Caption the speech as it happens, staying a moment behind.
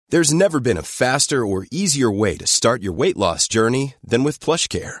There's never been a faster or easier way to start your weight loss journey than with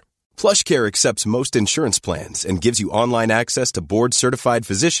PlushCare. PlushCare accepts most insurance plans and gives you online access to board-certified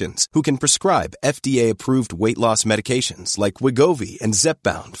physicians who can prescribe FDA-approved weight loss medications like Wegovy and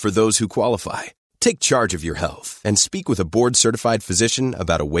Zepbound for those who qualify. Take charge of your health and speak with a board-certified physician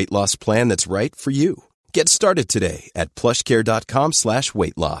about a weight loss plan that's right for you. Get started today at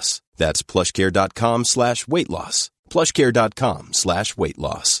plushcare.com/weight loss. That's plushcare.com/weight loss. plushcare.com/weight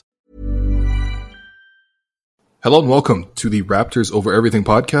loss. Hello and welcome to the Raptors Over Everything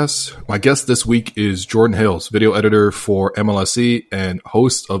podcast. My guest this week is Jordan Hales, video editor for MLSE and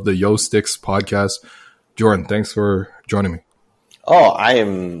host of the Yo Sticks podcast. Jordan, thanks for joining me. Oh, I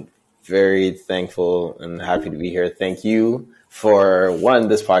am very thankful and happy to be here. Thank you for, one,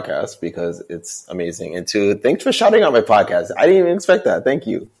 this podcast because it's amazing. And two, thanks for shouting out my podcast. I didn't even expect that. Thank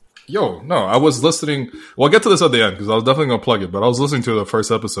you. Yo, no, I was listening. Well, I'll get to this at the end because I was definitely going to plug it, but I was listening to the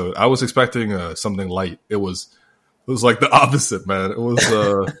first episode. I was expecting something light. It was like the opposite, man. It was,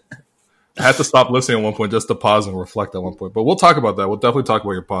 I had to stop listening at one point just to pause and reflect at one point. But we'll talk about that. We'll definitely talk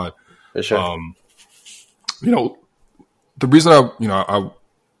about your pod. For sure. The reason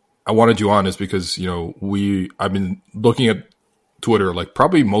I wanted you on is because, I've been looking at Twitter, like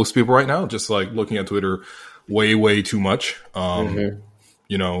probably most people right now, just like looking at Twitter way, way too much.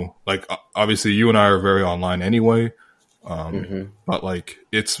 Like obviously you and I are very online anyway. But like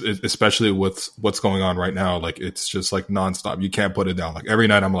it's especially with what's going on right now, like it's just like nonstop. You can't put it down. Like every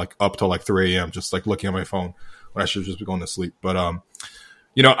night I'm like up till like 3 a.m. just like looking at my phone when I should just be going to sleep. But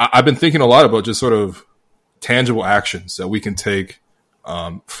I've been thinking a lot about just sort of tangible actions that we can take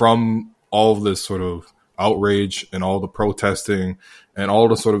from all of this sort of outrage and all the protesting and all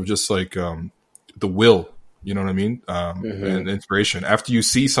the sort of just like the will, you know what I mean? And inspiration. After you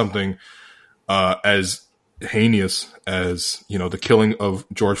see something as heinous as, the killing of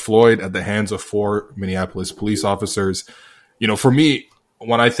George Floyd at the hands of 4 Minneapolis police officers, for me,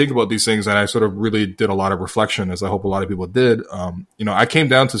 when I think about these things, and I sort of really did a lot of reflection, as I hope a lot of people did, I came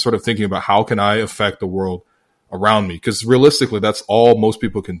down to sort of thinking about how can I affect the world around me? Because realistically, that's all most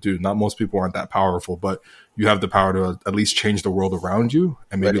people can do. Not most people aren't that powerful, but you have the power to at least change the world around you,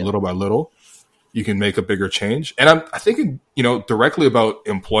 and maybe little by little, you can make a bigger change. And I'm thinking, directly about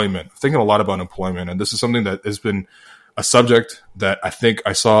employment. I'm thinking a lot about employment, and this is something that has been a subject that I think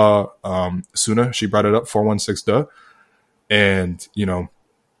I saw Suna. She brought it up, 416 Duh, and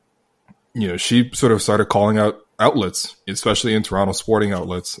she sort of started calling out outlets, especially in Toronto, sporting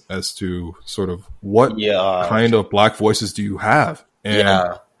outlets, as to sort of what kind of Black voices do you have?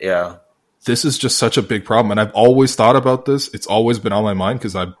 And this is just such a big problem. And I've always thought about this. It's always been on my mind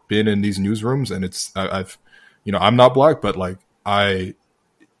because I've been in these newsrooms, and I'm not Black, but like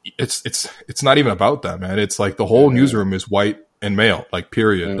it's not even about that, man. It's like the whole newsroom is white and male, like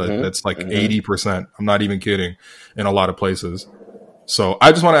period. That's like 80%. I'm not even kidding, in a lot of places. So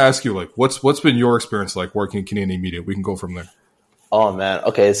I just want to ask you, like, what's been your experience like working in Canadian media? We can go from there. Oh, man.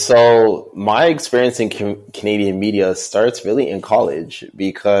 Okay, so my experience in Canadian media starts really in college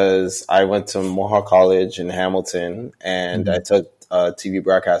because I went to Mohawk College in Hamilton, and I took TV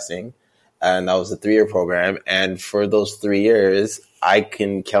broadcasting, and that was a 3-year program. And for those 3 years, I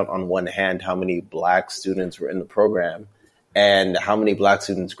can count on one hand how many Black students were in the program and how many Black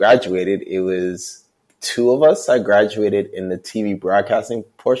students graduated. It was 2 of us that graduated in the TV broadcasting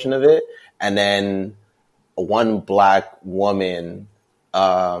portion of it, and then 1 Black woman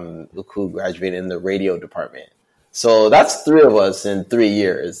who graduated in the radio department. So that's 3 of us in 3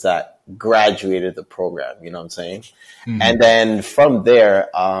 years that graduated the program, you know what I'm saying? And then from there,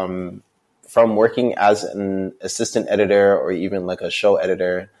 from working as an assistant editor or even like a show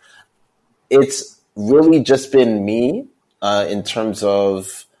editor, it's really just been me in terms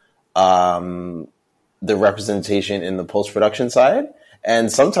of the representation in the post-production side.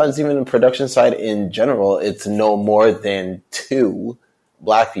 And sometimes even the production side in general, it's no more than 2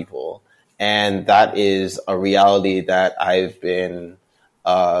 Black people. And that is a reality that I've been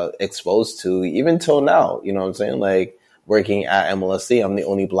exposed to even till now. You know what I'm saying? Like working at MLSE, I'm the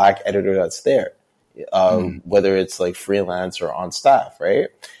only Black editor that's there, whether it's like freelance or on staff, right?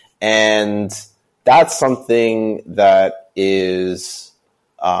 And that's something that is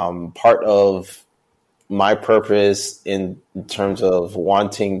part of my purpose in terms of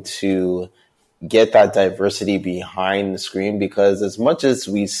wanting to get that diversity behind the screen, because as much as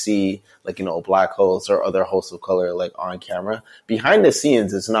we see like, Black hosts or other hosts of color like on camera, behind the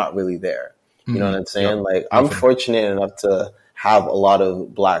scenes, it's not really there. You know what I'm saying? Yep. Like I'm fortunate enough to have a lot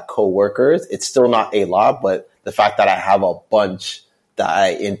of Black coworkers. It's still not a lot, but the fact that I have a bunch that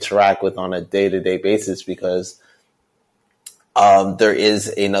I interact with on a day-to-day basis, because There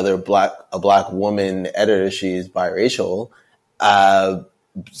is a black woman editor. She's biracial.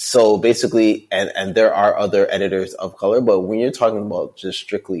 So basically, and there are other editors of color, but when you're talking about just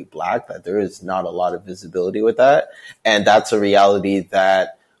strictly black, that there is not a lot of visibility with that. And that's a reality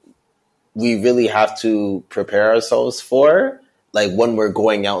that we really have to prepare ourselves for, like when we're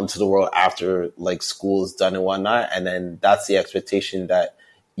going out into the world after like school's done and whatnot. And then that's the expectation that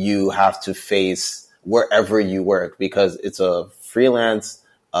you have to face wherever you work, because it's a freelance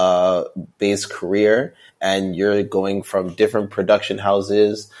based career, and you're going from different production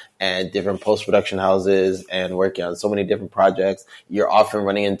houses and different post-production houses and working on so many different projects. You're often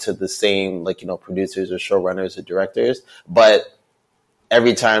running into the same, like, producers or showrunners or directors. But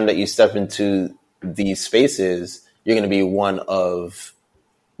every time that you step into these spaces, you're going to be one of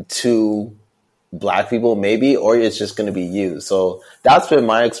two black people, maybe, or it's just going to be you. So that's been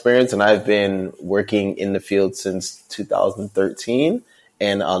my experience. And I've been working in the field since 2013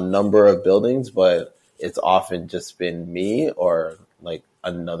 in a number of buildings, but it's often just been me or like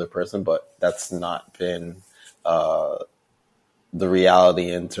another person, but that's not been the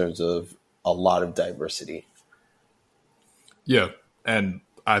reality in terms of a lot of diversity. Yeah. And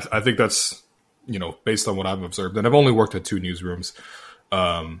I think that's, based on what I've observed, and I've only worked at 2 newsrooms.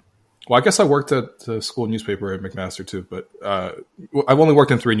 Well, I guess I worked at the school newspaper at McMaster too, but I've only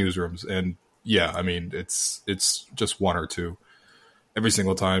worked in 3 newsrooms, and yeah, I mean, it's just 1 or 2 every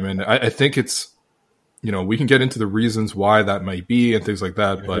single time. And I think it's, we can get into the reasons why that might be and things like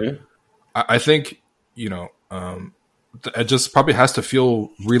that. But I think, it just probably has to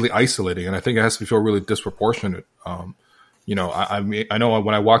feel really isolating. And I think it has to feel really disproportionate. I mean, I know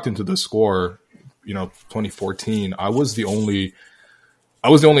when I walked into the score, 2014, I was the only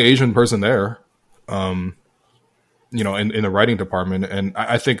Asian person there, in the writing department. And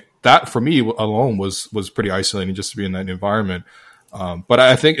I think that for me alone was pretty isolating, just to be in that environment. But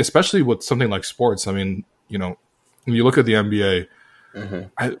I think especially with something like sports, I mean, when you look at the NBA,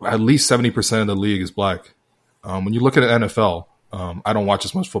 at least 70% of the league is black. When you look at the NFL, I don't watch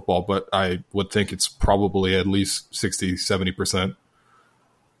as much football, but I would think it's probably at least 60, 70%.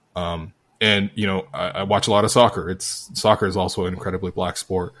 And, I watch a lot of soccer. Soccer is also an incredibly black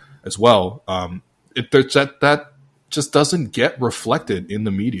sport as well. That just doesn't get reflected in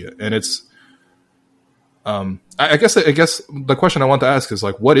the media. And it's, I guess the question I want to ask is,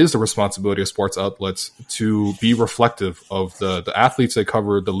 like, what is the responsibility of sports outlets to be reflective of the athletes they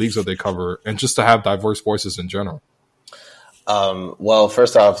cover, the leagues that they cover, and just to have diverse voices in general? Well,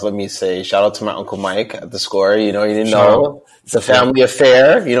 first off, let me say shout out to my Uncle Mike at the Score. You didn't know it's a family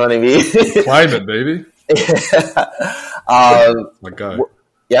affair. You know what I mean? Climate, baby. My guy.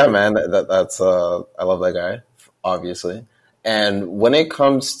 Yeah, man. That's I love that guy, obviously. And when it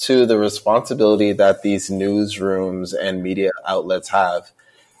comes to the responsibility that these newsrooms and media outlets have,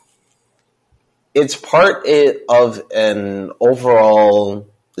 it's part of an overall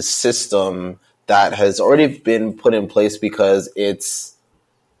system that has already been put in place, because it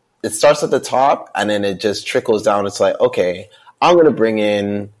starts at the top and then it just trickles down. It's like, okay, I'm going to bring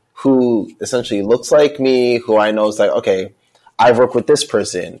in who essentially looks like me, who I know is like, okay, I've worked with this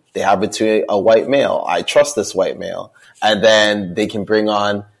person. They happen to be a white male. I trust this white male. And then they can bring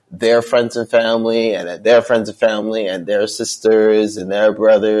on their friends and family, and their friends and family, and their sisters and their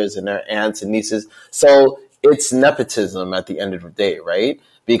brothers and their aunts and nieces. So it's nepotism at the end of the day, right?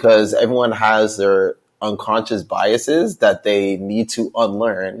 Because everyone has their unconscious biases that they need to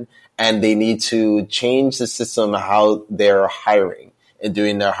unlearn, and they need to change the system of how they're hiring and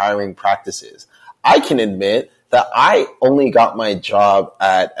doing their hiring practices. I can admit that I only got my job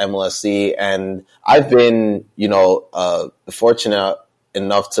at MLSE, and I've been, fortunate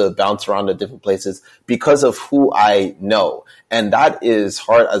enough to bounce around to different places because of who I know. And that is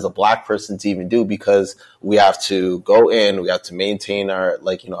hard as a black person to even do, because we have to go in, we have to maintain our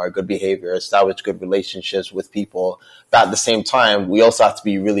good behavior, establish good relationships with people. But at the same time, we also have to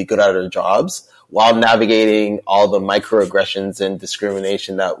be really good at our jobs while navigating all the microaggressions and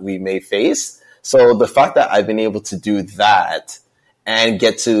discrimination that we may face. So the fact that I've been able to do that and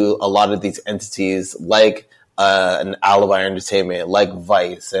get to a lot of these entities like an Alibi Entertainment, like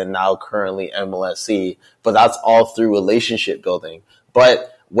Vice, and now currently MLSE, but that's all through relationship building.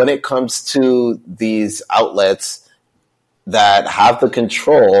 But when it comes to these outlets that have the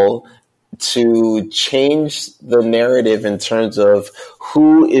control to change the narrative in terms of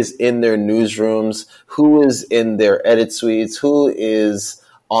who is in their newsrooms, who is in their edit suites, who is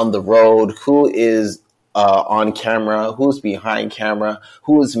on the road, who is on camera, who's behind camera,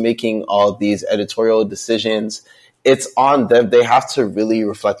 who is making all these editorial decisions, it's on them. They have to really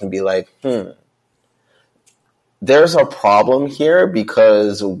reflect and be like, there's a problem here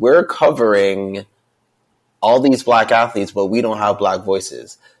because we're covering all these black athletes, but we don't have black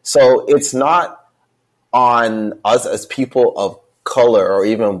voices. So it's not on us as people of color or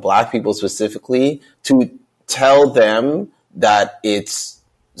even black people specifically to tell them that it's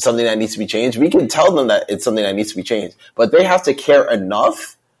something that needs to be changed. We can tell them that it's something that needs to be changed, but they have to care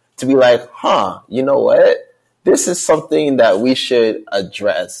enough to be like, you know what? This is something that we should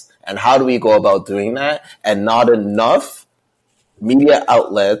address. And how do we go about doing that? And not enough media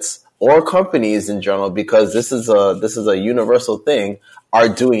outlets or companies in general, because this is a universal thing, are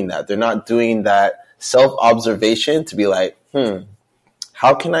doing that. They're not doing that self-observation to be like,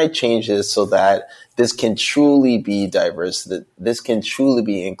 how can I change this so that this can truly be diverse, that this can truly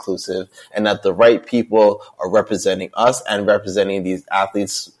be inclusive, and that the right people are representing us and representing these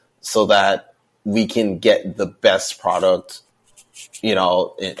athletes so that we can get the best product,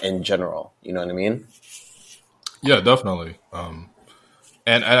 in general. You know what I mean? Yeah, definitely.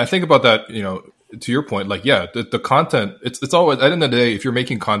 And I think about that, to your point, like, yeah, the content, it's always, at the end of the day, if you're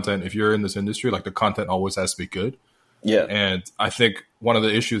making content, if you're in this industry, like, the content always has to be good. Yeah. And I think one of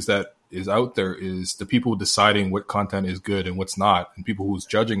the issues that is out there is the people deciding what content is good and what's not, and people who's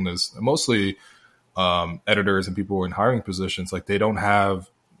judging this, mostly editors and people who are in hiring positions, like, they don't have,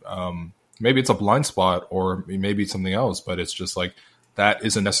 maybe it's a blind spot or maybe it's something else, but it's just like, that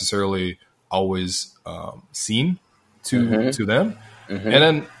isn't necessarily always seen to them. Mm-hmm. And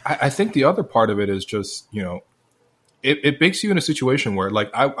then I think the other part of it is just, it makes you in a situation where,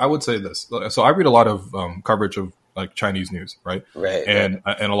 like, I would say this. So I read a lot of coverage of, like, Chinese news, right? Right. And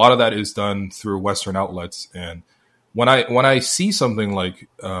a lot of that is done through Western outlets. And when I see something like,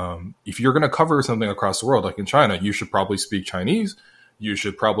 if you're going to cover something across the world, like in China, you should probably speak Chinese. You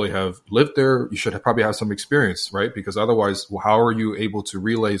should probably have lived there. You should probably have some experience, right? Because otherwise, how are you able to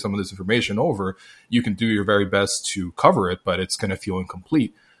relay some of this information over? You can do your very best to cover it, but it's going to feel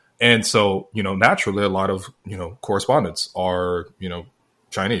incomplete. And so, naturally, a lot of, correspondents are,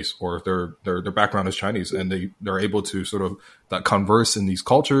 Chinese, or their background is Chinese, and they're able to sort of that converse in these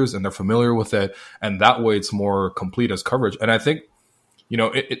cultures, and they're familiar with it. And that way it's more complete as coverage. And I think,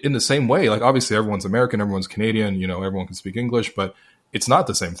 in the same way, like, obviously everyone's American, everyone's Canadian, everyone can speak English, but it's not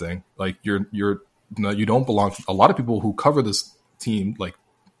the same thing. Like, you don't belong. A lot of people who cover this team, like,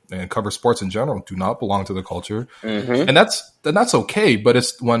 and cover sports in general, do not belong to the culture. Mm-hmm. And that's okay. But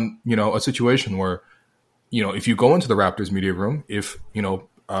it's when, a situation where, if you go into the Raptors media room, if,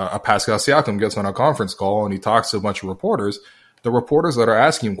 a Pascal Siakam gets on a conference call and he talks to a bunch of reporters, the reporters that are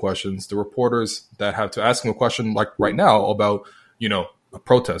asking him questions, the reporters that have to ask him a question, like right now, about, a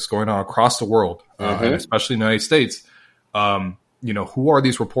protest going on across the world, and especially in the United States, who are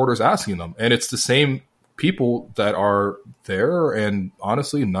these reporters asking them? And it's the same people that are there. And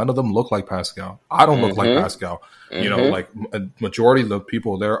honestly, none of them look like Pascal. I don't look like Pascal. Like, a majority of the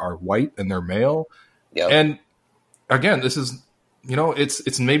people there are white and they're male. Yep. And again, this is,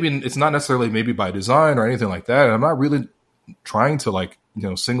 it's not necessarily maybe by design or anything like that. And I'm not really trying to, like,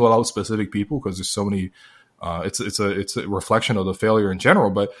 single out specific people, because there's so many, it's a reflection of the failure in general,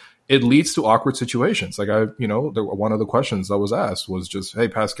 but it leads to awkward situations. Like, one of the questions that was asked was just, hey,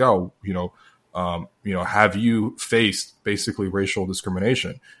 Pascal, have you faced basically racial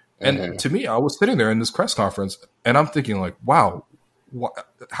discrimination? And to me, I was sitting there in this press conference and I'm thinking, like, wow,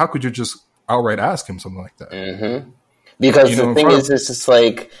 how could you just outright ask him something like that? Mm-hmm. Because the thing is, it's just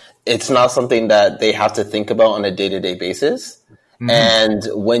like, it's not something that they have to think about on a day-to-day basis. Mm-hmm. And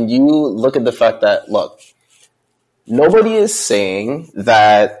when you look at the fact that, look, nobody is saying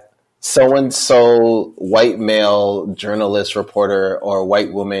that so-and-so white male journalist reporter or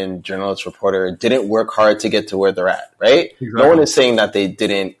white woman journalist reporter didn't work hard to get to where they're at, right? Exactly. No one is saying that they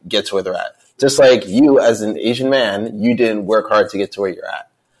didn't get to where they're at. Just like you, as an Asian man, you didn't work hard to get to where you're at.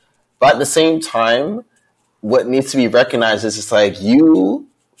 But at the same time, what needs to be recognized is it's like, you,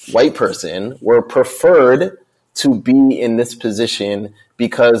 white person, were preferred to be in this position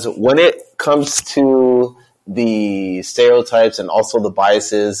because when it comes to the stereotypes and also the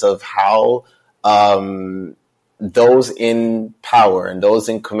biases of how those in power and those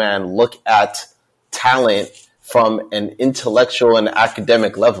in command look at talent from an intellectual and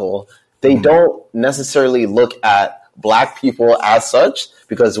academic level, they don't necessarily look at Black people as such,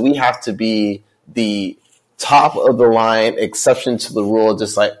 because we have to be the top of the line exception to the rule,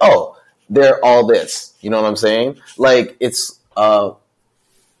 just like, oh, they're all this. You know what I'm saying? Like, it's Obama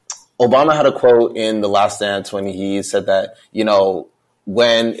had a quote in The Last Dance when he said that,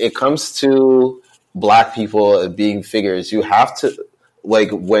 when it comes to Black people being figures, you have to, like,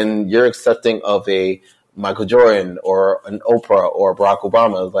 when you're accepting of a Michael Jordan or an Oprah or Barack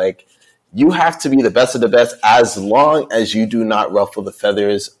Obama, like, you have to be the best of the best as long as you do not ruffle the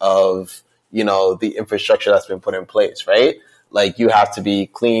feathers of, the infrastructure that's been put in place, right? Like, you have to be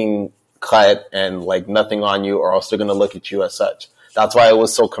clean cut and like nothing on you, or else they're going to look at you as such. That's why it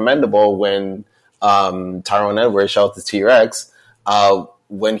was so commendable when Tyrone Edwards, shout out to T-Rex,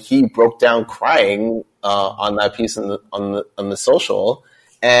 when he broke down crying on that piece on the social,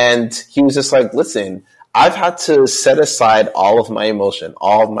 and he was just like, listen, I've had to set aside all of my emotion,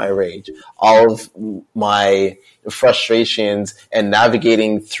 all of my rage, all of my frustrations, and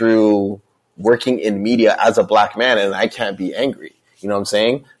navigating through working in media as a black man, and I can't be angry. You know what I'm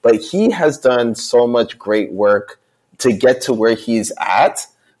saying? But he has done so much great work to get to where he's at,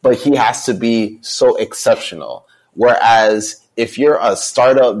 but he has to be so exceptional. Whereas if you're a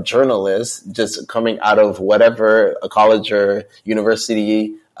startup journalist just coming out of whatever a college or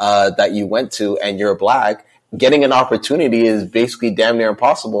university that you went to, and you're black, getting an opportunity is basically damn near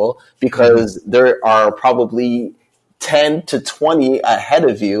impossible, because there are probably 10 to 20 ahead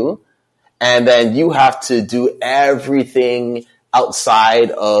of you. And then you have to do everything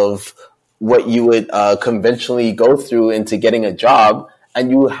outside of what you would conventionally go through into getting a job. And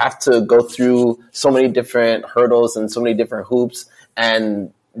you have to go through so many different hurdles and so many different hoops,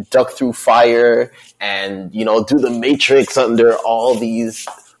 and duck through fire, and, do the matrix under all these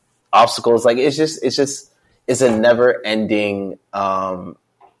obstacles. Like, it's a never ending,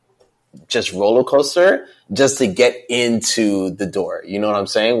 just roller coaster just to get into the door. You know what I'm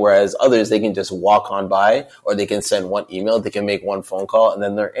saying? Whereas others, they can just walk on by, or they can send one email, they can make one phone call, and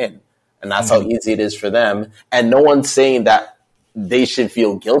then they're in. And that's how easy it is for them. And no one's saying that they should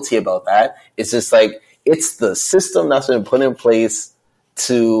feel guilty about that. It's just like, it's the system that's been put in place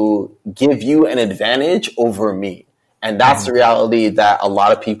to give you an advantage over me. And that's the reality that a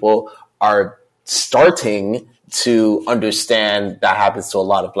lot of people are starting to understand that happens to a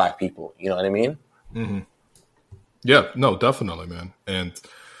lot of black people. You know what I mean? Mm-hmm. Yeah, no, definitely, man. And,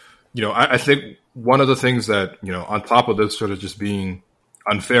 I think one of the things that, on top of this sort of just being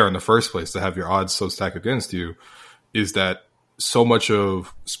unfair in the first place to have your odds so stacked against you, is that so much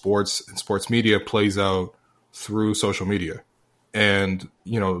of sports and sports media plays out through social media. And,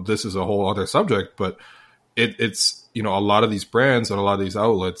 this is a whole other subject, but it's, a lot of these brands and a lot of these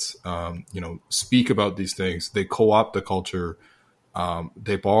outlets, speak about these things. They co-opt the culture.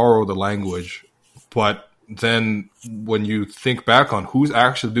 They borrow the language. But then when you think back on who's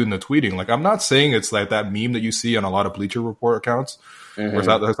actually doing the tweeting, like, I'm not saying it's like that meme that you see on a lot of Bleacher Report accounts, where there's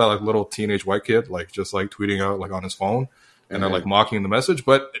that like little teenage white kid, like, just like tweeting out like on his phone, and they're like mocking the message.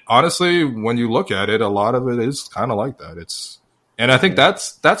 But honestly, when you look at it, a lot of it is kind of like that. And I think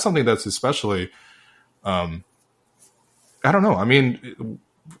that's something that's especially, I don't know. I mean,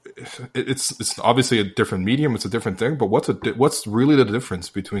 it's obviously a different medium. It's a different thing. But what's really the difference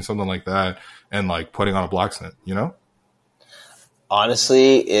between something like that and like putting on a black scent?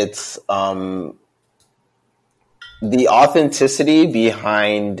 Honestly, it's the authenticity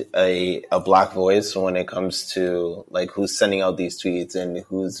behind a black voice when it comes to like who's sending out these tweets and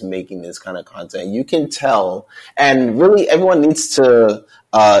who's making this kind of content. You can tell, and really everyone needs to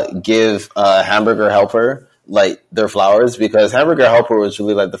give Hamburger Helper like their flowers, because Hamburger Helper was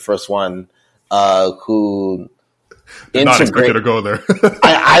really like the first one who not expected to go there.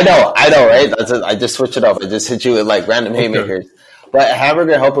 I know, right? I just switched it up. I just hit you with like random haymakers. But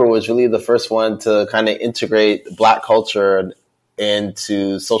Hamburger Helper was really the first one to kind of integrate black culture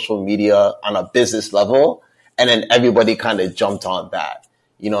into social media on a business level. And then everybody kind of jumped on that.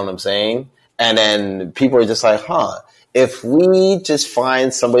 You know what I'm saying? And then people are just like, if we just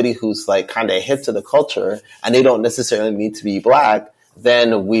find somebody who's like kind of hip to the culture and they don't necessarily need to be black,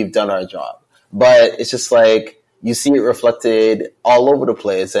 then we've done our job. But it's just like, you see it reflected all over the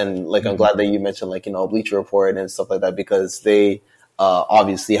place. And like, I'm glad that you mentioned like, Bleacher Report and stuff like that, because they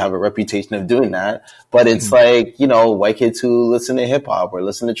obviously have a reputation of doing that. But it's like, white kids who listen to hip hop or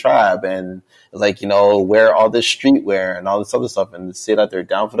listen to trap and like, wear all this streetwear and all this other stuff and say that they're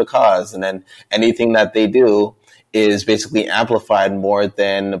down for the cause. And then anything that they do is basically amplified more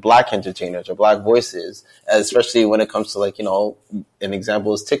than black entertainers or black voices, especially when it comes to like, an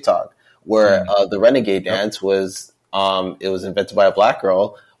example is TikTok, where the Renegade dance was, it was invented by a black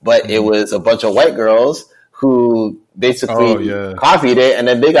girl, but it was a bunch of white girls who basically copied it, and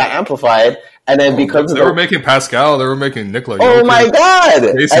then they got amplified. And then because they were making Pascal, they were making Nikola Jokic. Oh my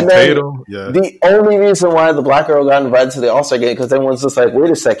God! Jason Tatum. Yeah. The only reason why the black girl got invited to the All-Star game, because everyone's just like, wait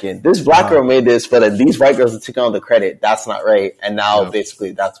a second, this black girl made this, but these white girls are taking on the credit. That's not right. And now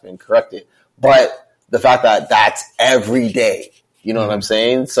basically that's been corrected. But the fact that that's every day, you know what I'm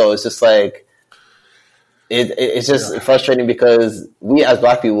saying? So it's just like, it's just frustrating, because we as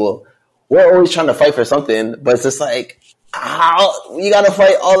black people, we're always trying to fight for something, but it's just like, how you got to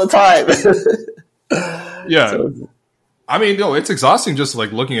fight all the time. Yeah. So, I mean, no, it's exhausting just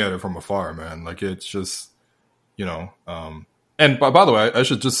like looking at it from afar, man. Like it's just, you know, and by the way, I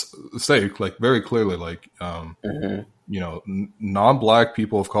should just say like very clearly, like, you know, non-Black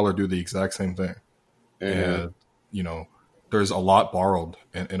people of color do the exact same thing. And, you know, there's a lot borrowed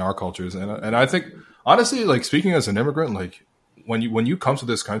in our cultures. And I think, honestly, like speaking as an immigrant, like when you come to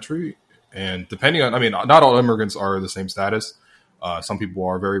this country and depending on, I mean, not all immigrants are the same status. Some people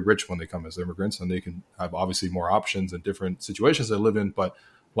are very rich when they come as immigrants and they can have obviously more options and different situations they live in. But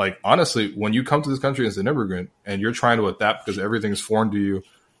like, honestly, when you come to this country as an immigrant and you're trying to adapt because everything's foreign to you,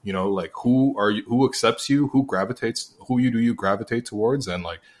 you know, like who accepts you, who do you gravitate towards? And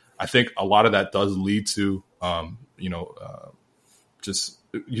like, I think a lot of that does lead to, you know, just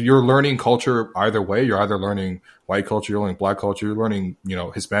you're learning culture either way. You're either learning white culture, you're learning Black culture, you're learning, you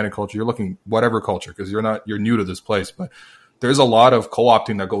know, Hispanic culture, you're looking whatever culture, because you're new to this place. But there's a lot of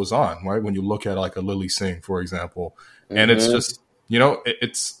co-opting that goes on, right? When you look at like a Lily Singh, for example, and it's just, you know,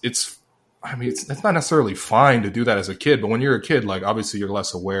 I mean, it's not necessarily fine to do that as a kid, but when you're a kid, like obviously you're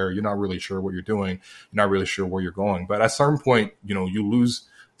less aware. You're not really sure what you're doing. You're not really sure where you're going. But at a certain point, you know, you lose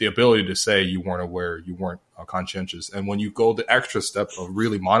the ability to say you weren't aware, you weren't conscientious. And when you go the extra step of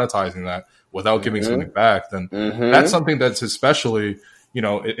really monetizing that without giving something back, then that's something that's especially, you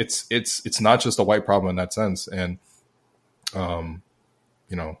know, it's not just a white problem in that sense. And,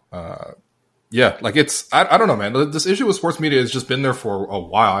 you know, yeah, like I don't know, man. This issue with sports media has just been there for a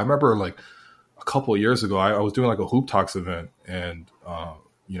while. I remember like a couple of years ago, I was doing like a Hoop Talks event and,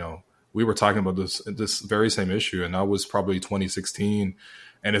 you know, we were talking about this very same issue, and that was probably 2016.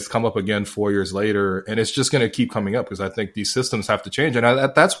 And it's come up again 4 years later, and it's just going to keep coming up because I think these systems have to change. And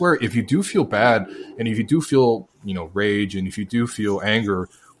that's where if you do feel bad and if you do feel, you know, rage and if you do feel anger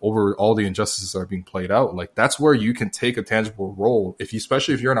over all the injustices that are being played out, like that's where you can take a tangible role,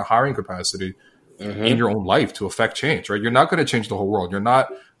 especially if you're in a hiring capacity in your own life to affect change, right? You're not going to change the whole world. You're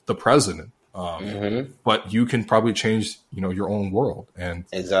not the president, but you can probably change, you know, your own world. And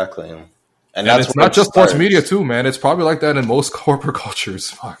exactly. And that's it's not just sports media too, man. It's probably like that in most corporate cultures.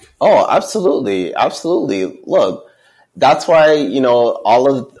 Fuck. Oh, absolutely. Absolutely. Look, that's why, you know,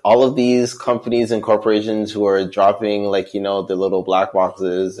 all of these companies and corporations who are dropping like, you know, the little black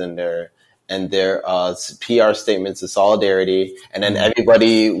boxes and their PR statements of solidarity. And then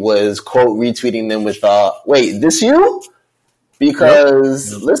everybody was quote retweeting them with, wait, this you?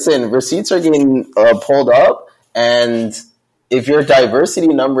 Because listen, receipts are getting pulled up, and if your diversity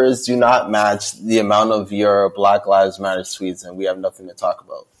numbers do not match the amount of your Black Lives Matter tweets, then we have nothing to talk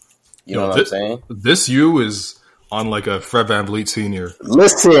about. You know what I'm saying? This you is on like a Fred VanVleet Sr.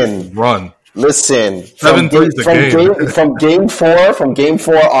 Listen. From game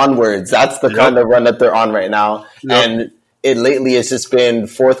four onwards, that's the kind of run that they're on right now. And it lately has just been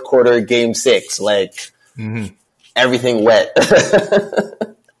fourth quarter, game 6, like everything wet.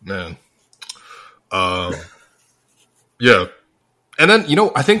 Man. Yeah. And then, you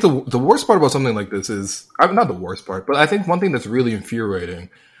know, I think the worst part about something like this is, not the worst part, but I think one thing that's really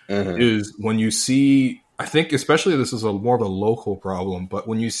infuriating is when you see, I think especially this is more of a local problem, but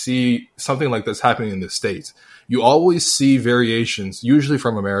when you see something like this happening in the States, you always see variations, usually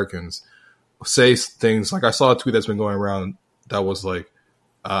from Americans, say things like, I saw a tweet that's been going around that was like,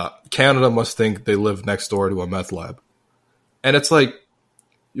 Canada must think they live next door to a meth lab. And it's like,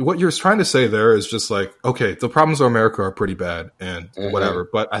 what you're trying to say there is just like, okay, the problems of America are pretty bad and whatever.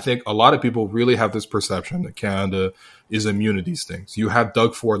 But I think a lot of people really have this perception that Canada is immune to these things. You have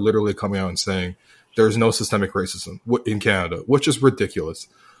Doug Ford literally coming out and saying there's no systemic racism in Canada, which is ridiculous.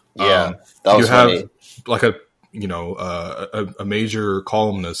 Yeah, that was you have funny. Like a major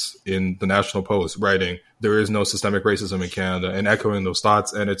columnist in the National Post writing there is no systemic racism in Canada and echoing those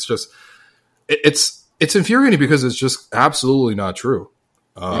thoughts. And it's just, it's infuriating because it's just absolutely not true.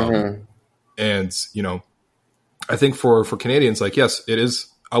 And, you know, I think for Canadians, like, yes, it is,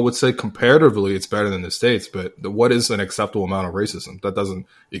 I would say comparatively it's better than the States, but what is an acceptable amount of racism? That doesn't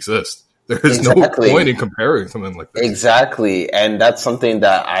exist. There is no point in comparing something like that. Exactly. And that's something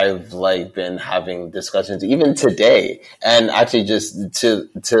that I've like been having discussions even today. And actually just to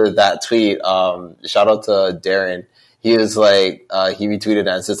that tweet, shout out to Darren. He was like, he retweeted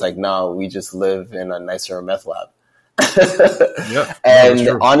and it's like, no, we just live in a nicer meth lab. Yeah, and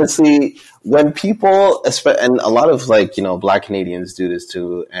honestly, when people, and a lot of like, you know, Black Canadians do this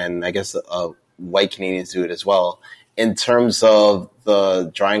too, and I guess white Canadians do it as well, in terms of the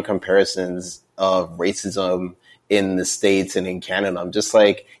drawing comparisons of racism in the States and in Canada. I'm just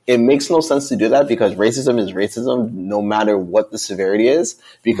like, it makes no sense to do that because racism is racism no matter what the severity is.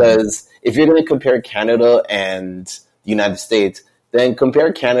 Because if you're going to compare Canada and the United States, then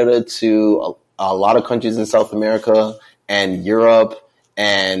compare Canada to a lot of countries in South America and Europe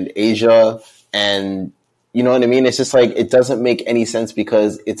and Asia. And you know what I mean? It's just like, it doesn't make any sense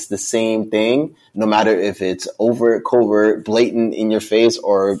because it's the same thing, no matter if it's overt, covert, blatant in your face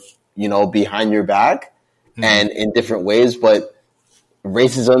or, you know, behind your back and in different ways. But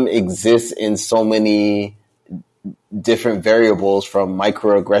racism exists in so many different variables, from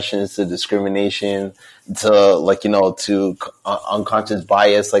microaggressions to discrimination to, like, you know, to unconscious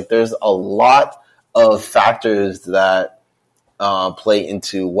bias. Like, there's a lot of factors that play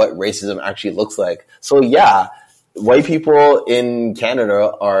into what racism actually looks like. So yeah, white people in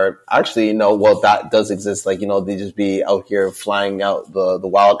Canada are actually, you know, well, that does exist. Like, you know, they just be out here flying out the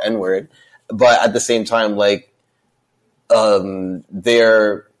wild N-word. But at the same time, like,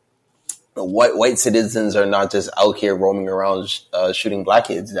 they're white citizens are not just out here roaming around shooting black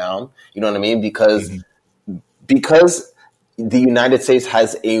kids down. You know what I mean? Because the United States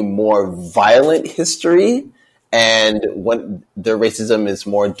has a more violent history, and when the racism is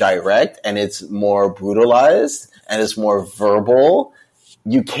more direct and it's more brutalized and it's more verbal,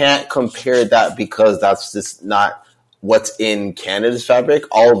 you can't compare that because that's just not what's in Canada's fabric.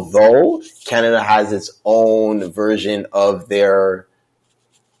 Although Canada has its own version of their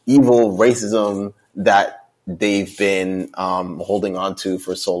evil racism that they've been holding on to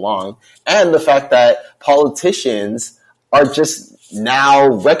for so long. And the fact that politicians are just now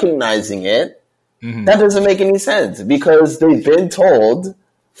recognizing it, that doesn't make any sense because they've been told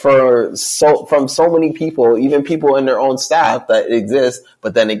from so many people, even people in their own staff, that it exists.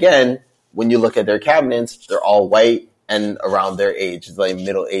 But then again, when you look at their cabinets, they're all white and around their age. It's like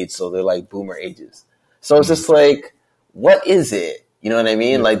middle age, so they're like boomer ages. So it's just like, what is it? You know what I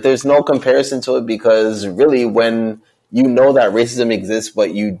mean? Yeah. Like, there's no comparison to it because really, when you know that racism exists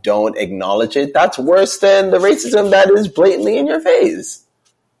but you don't acknowledge it, that's worse than the racism that is blatantly in your face.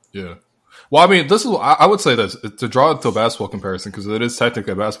 Yeah. Well, I mean, this is, I would say this, to draw it to a basketball comparison, because it is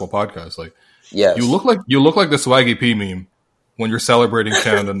technically a basketball podcast. Like, yes. you look like the Swaggy P meme when you're celebrating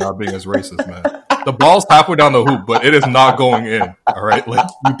Canada not being as racist, man. The ball's halfway down the hoop, but it is not going in. All right, like,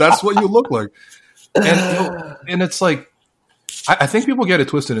 that's what you look like. And you know, and it's like, I think people get it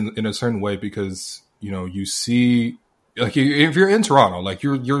twisted in a certain way because, you know, you see, like, if you're in Toronto, like,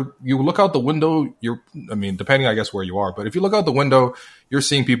 you look out the window, I mean, depending, I guess, where you are, but if you look out the window, you're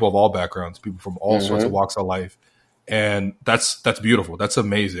seeing people of all backgrounds, people from all sorts of walks of life. And that's beautiful. That's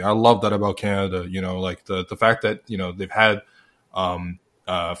amazing. I love that about Canada, you know, like the fact that, you know, they've had,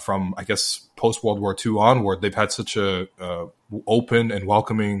 from, I guess, post World War II onward, they've had such a, open and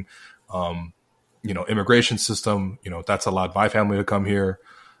welcoming, you know, immigration system. You know, that's allowed my family to come here.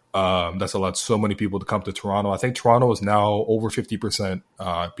 That's allowed so many people to come to Toronto. I think Toronto is now over 50%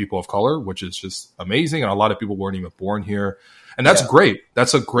 people of color, which is just amazing. And a lot of people weren't even born here. And that's great.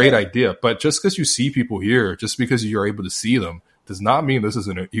 That's a great idea. But just because you see people here, just because you're able to see them, does not mean this is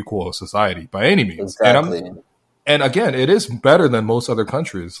an equal society by any means. Exactly. And again, it is better than most other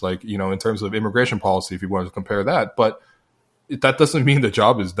countries, like, you know, in terms of immigration policy, if you want to compare that. But that doesn't mean the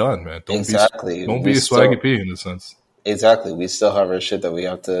job is done, man. Don't be a Swaggy P in a sense. Exactly. We still have our shit that we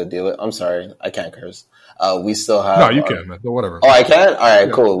have to deal with. I'm sorry. I can't curse. We still have... No, you can, man. But whatever. Oh, I can? All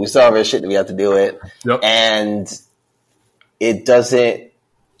right, cool. We still have our shit that we have to deal with. Yep. And it doesn't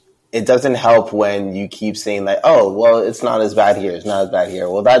help when you keep saying, like, oh, well, it's not as bad here. It's not as bad here.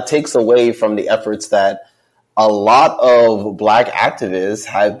 Well, that takes away from the efforts that a lot of Black activists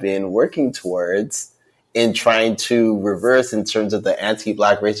have been working towards in trying to reverse in terms of the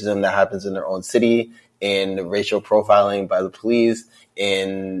anti-Black racism that happens in their own city, in racial profiling by the police,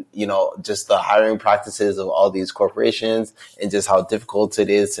 in, you know, just the hiring practices of all these corporations, and just how difficult it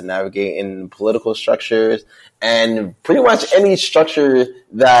is to navigate in political structures and pretty much any structure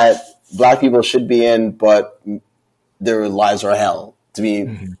that Black people should be in, but their lives are hell to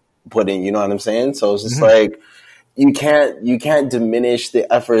be put in. You know what I'm saying? So it's just like, you can't diminish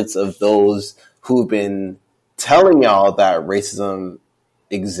the efforts of those who've been telling y'all that racism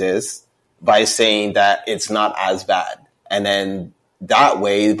exists by saying that it's not as bad. And then that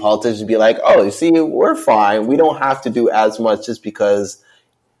way, the politicians be like, oh, you see, we're fine. We don't have to do as much just because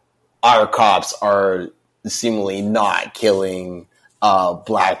our cops are seemingly not killing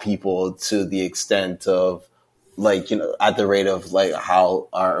Black people to the extent of, like, you know, at the rate of, like, how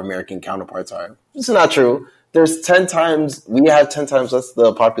our American counterparts are. It's not true. We have 10 times less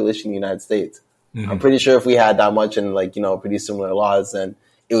the population in the United States. I'm pretty sure if we had that much and, like, you know, pretty similar laws, then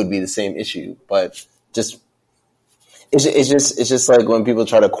it would be the same issue. But just it's just like when people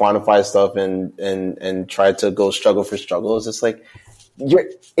try to quantify stuff and try to go struggle for struggle. It's just like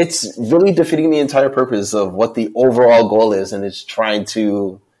it's really defeating the entire purpose of what the overall goal is, and it's trying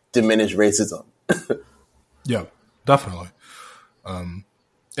to diminish racism. Yeah, definitely.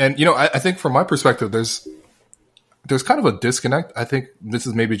 And you know, I think from my perspective, there's kind of a disconnect. I think this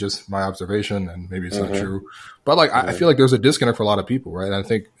is maybe just my observation, and maybe it's not true, but like I feel like there's a disconnect for a lot of people, right? And I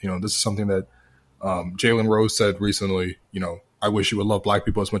think, you know, this is something that Jalen Rose said recently. You know, I wish you would love black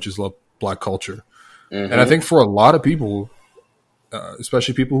people as much as you love black culture. And I think for a lot of people,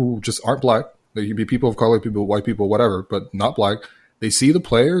 especially people who just aren't black, they could be people of color, people, white people, whatever, but not black. They see the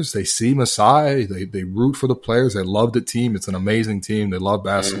players, they see Masai, they root for the players, they love the team. It's an amazing team. They love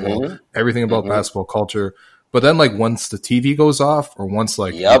basketball, everything about basketball culture. But then, like, once the TV goes off, or once,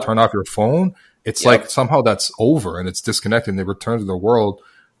 like, you turn off your phone, it's like somehow that's over and it's disconnected. And they return to their world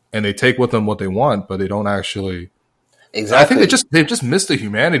and they take with them what they want, but they don't actually. Exactly. I think they've just missed the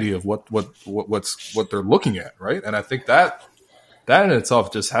humanity of what they're looking at, right? And I think that in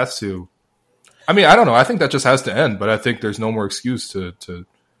itself just has to. I mean, I don't know. I think that just has to end, but I think there's no more excuse to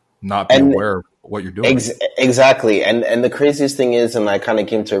not be aware of what you're doing. Exactly. And the craziest thing is, and I kind of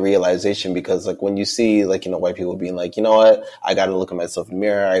came to a realization, because like when you see, like, you know, white people being like, you know what, I got to look at myself in the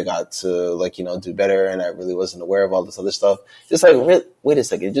mirror. I got to, like, you know, do better. And I really wasn't aware of all this other stuff. Just like, wait a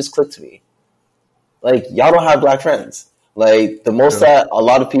second. It just clicked to me. Like, y'all don't have black friends. Like, the most that a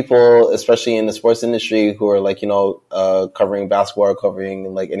lot of people, especially in the sports industry, who are like, you know, covering basketball or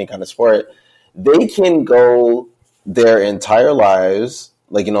covering like any kind of sport, they can go their entire lives,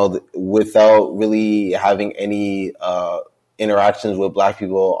 like, you know, without really having any interactions with black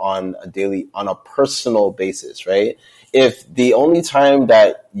people on a personal basis, right? If the only time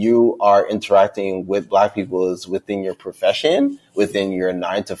that you are interacting with black people is within your profession, within your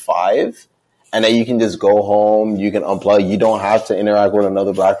 9 to 5, and then you can just go home, you can unplug, you don't have to interact with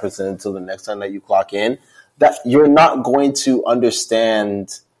another black person until the next time that you clock in, that you're not going to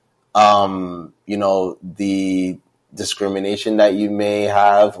understand you know, the discrimination that you may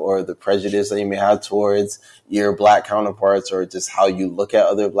have, or the prejudice that you may have towards your black counterparts, or just how you look at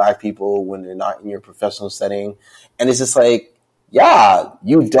other black people when they're not in your professional setting. And it's just like, yeah,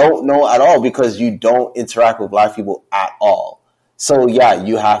 you don't know at all because you don't interact with black people at all. So yeah,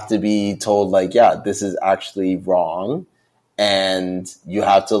 you have to be told like, yeah, this is actually wrong. And you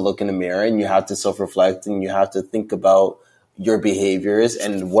have to look in the mirror and you have to self-reflect and you have to think about your behaviors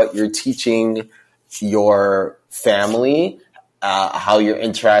and what you're teaching your family, how you're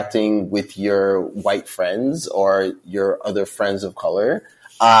interacting with your white friends or your other friends of color.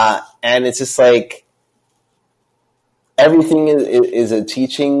 And it's just like everything is a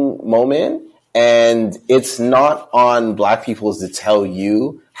teaching moment, and it's not on black people to tell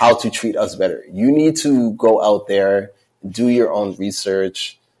you how to treat us better. You need to go out there, do your own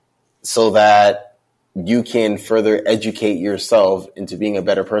research so that you can further educate yourself into being a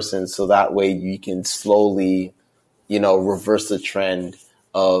better person, so that way you can slowly, you know, reverse the trend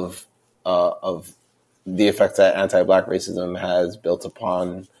of the effect that anti-black racism has built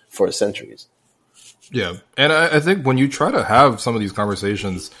upon for centuries. Yeah, and I think when you try to have some of these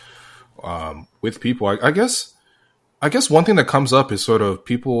conversations with people, I guess one thing that comes up is sort of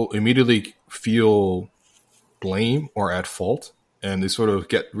people immediately feel blame or at fault, and they sort of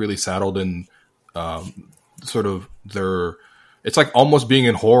get really saddled in sort of it's like almost being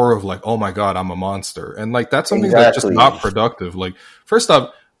in horror of like, oh my God, I'm a monster. And like, that's something that's just not productive. Like, first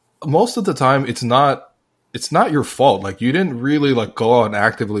off, most of the time it's not your fault. Like, you didn't really like go out and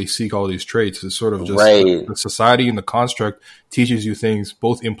actively seek all these traits. It's sort of just the society and the construct teaches you things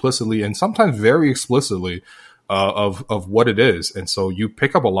both implicitly and sometimes very explicitly of what it is. And so you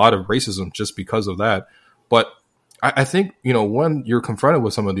pick up a lot of racism just because of that. But I think, you know, when you're confronted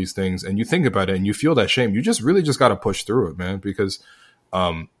with some of these things and you think about it and you feel that shame, you just really just got to push through it, man. Because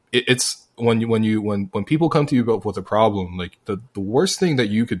it's when people come to you with a problem, like the worst thing that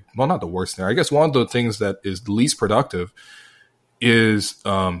you could, well, not the worst thing, I guess one of the things that is least productive is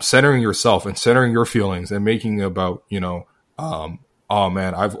centering yourself and centering your feelings and making it about, you know, oh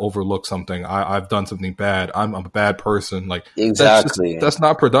man, I've overlooked something. I've done something bad. I'm a bad person. Like, exactly. That's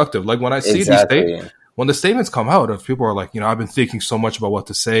not productive. Like, when I see these statements, when the statements come out of people are like, you know, I've been thinking so much about what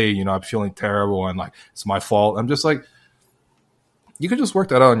to say, you know, I'm feeling terrible and like, it's my fault. I'm just like, you can just work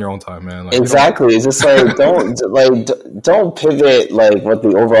that out on your own time, man. Like, exactly. It's just like, don't pivot like what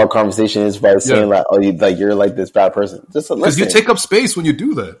the overall conversation is by saying like, oh, you're like this bad person. Just because you take up space when you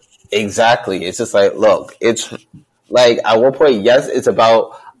do that. Exactly. It's just like, look, it's like at one point, yes, it's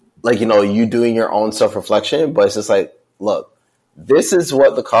about like, you know, you doing your own self-reflection, but it's just like, look, this is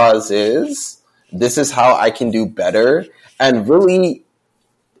what the cause is. this is how I can do better. And really,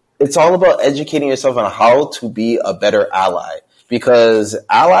 it's all about educating yourself on how to be a better ally, because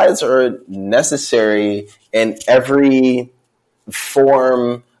allies are necessary in every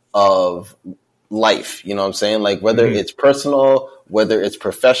form of life. You know what I'm saying? Like whether it's personal, whether it's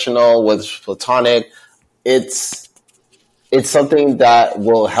professional, whether it's platonic, it's something that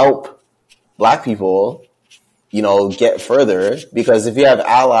will help Black people, you know, get further. Because if you have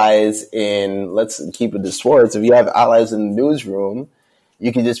allies in, let's keep it to sports, if you have allies in the newsroom,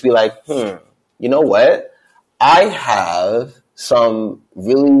 you can just be like, you know what? I have some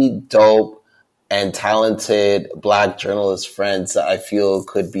really dope and talented Black journalist friends that I feel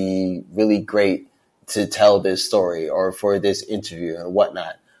could be really great to tell this story or for this interview and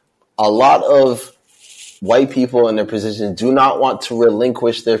whatnot. A lot of white people in their position do not want to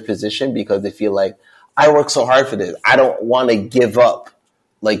relinquish their position because they feel like, I work so hard for this. I don't want to give up,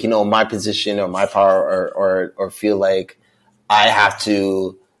 like, you know, my position or my power or feel like I have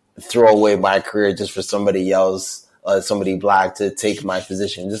to throw away my career just for somebody else, somebody Black to take my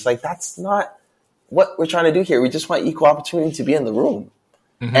position. Just like, that's not what we're trying to do here. We just want equal opportunity to be in the room.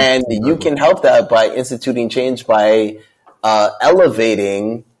 Mm-hmm. And you can help that by instituting change, by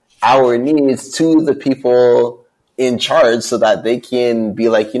elevating our needs to the people in charge so that they can be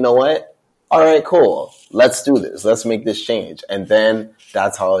like, you know what? All right, cool. Let's do this. Let's make this change. And then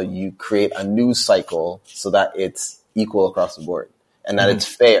that's how you create a new cycle so that it's equal across the board and that it's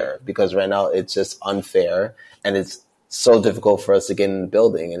fair, because right now it's just unfair and it's so difficult for us to get in the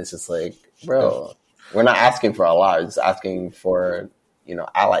building. And it's just like, bro, we're not asking for a lot. We're just asking for, you know,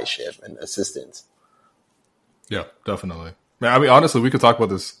 allyship and assistance. Yeah, definitely. Man, I mean, honestly, we could talk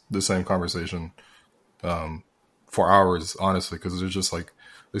about the same conversation for hours, honestly, because there's just like,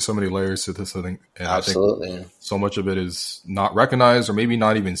 there's so many layers to this, I think. And absolutely. I think so much of it is not recognized or maybe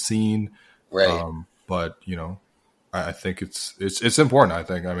not even seen. Right. But, you know, I think it's important, I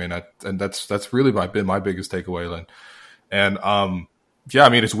think. I mean, and that's really been my biggest takeaway, Lynn. And, yeah, I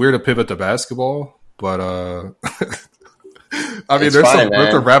mean, it's weird to pivot to basketball, but, I mean, it's there's fine,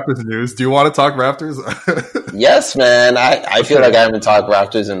 some Raptors news. Do you want to talk Raptors? Yes, man. I feel like I haven't talked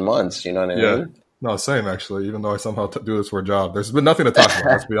Raptors in months. You know what I mean? No, same, actually, even though I somehow do this for a job. There's been nothing to talk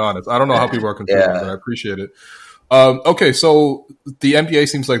about, let's be honest. I don't know how people are concerned, but I appreciate it. Okay, so the NBA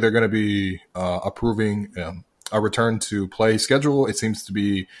seems like they're going to be approving a return to play schedule. It seems to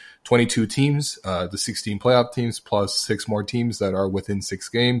be 22 teams, the 16 playoff teams, plus 6 more teams that are within 6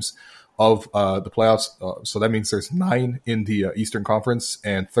 games of the playoffs. So that means there's 9 in the Eastern Conference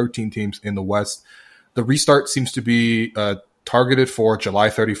and 13 teams in the West. The restart seems to be targeted for July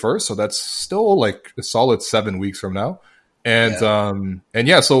 31st. So that's still like a solid 7 weeks from now. And,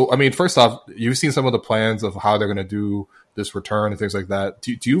 so, I mean, first off, you've seen some of the plans of how they're going to do this return and things like that.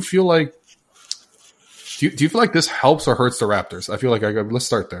 Do you feel like, do you feel like this helps or hurts the Raptors? I feel like let's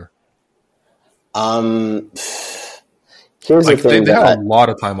start there. Here's the thing. They had a lot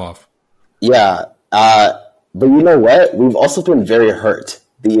of time off. Yeah. But you know what? We've also been very hurt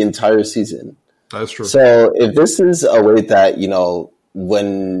the entire season. That's true. So if this is a way that, you know,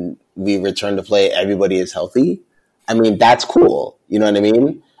 when we return to play, everybody is healthy, I mean, that's cool. You know what I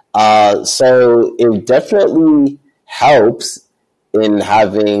mean? So it definitely helps in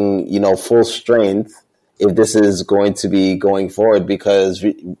having, you know, full strength if this is going to be going forward, because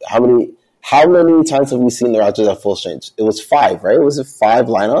how many times have we seen the Raptors at full strength? It was 5, right? Was it 5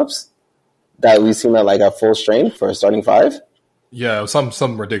 lineups that we've seen at full strength for starting 5? Yeah,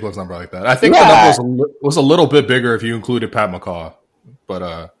 some ridiculous number like that. I think the number was a little bit bigger if you included Pat McCaw. But,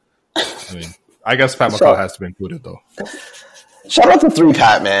 I mean, I guess Pat McCaw has to be included, though. Shout out to 3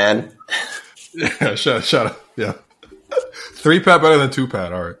 Pat, man. Yeah, shout out. Yeah. 3 Pat better than 2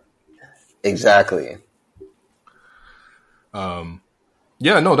 Pat. All right. Exactly.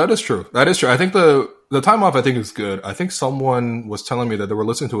 Yeah, no, that is true. That is true. I think the time off, I think, is good. I think someone was telling me that they were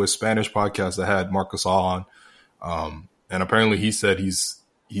listening to a Spanish podcast that had Marc Gasol on. And apparently he said he's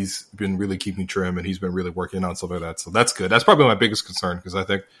been really keeping trim and he's been really working on stuff like that. So that's good. That's probably my biggest concern, because I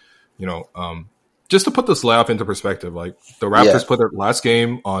think, you know, just to put this layoff into perspective, like the Raptors put their last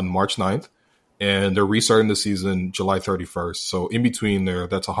game on March 9th and they're restarting the season July 31st. So in between there,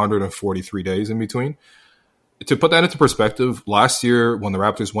 that's 143 days in between. To put that into perspective, last year when the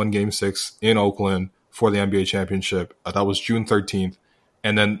Raptors won Game 6 in Oakland for the NBA championship, that was June 13th.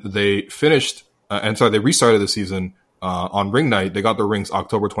 And then they finished, they restarted the season on ring night. They got their rings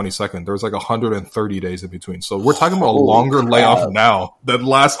October 22nd. There was like 130 days in between. So we're talking about a longer layoff now than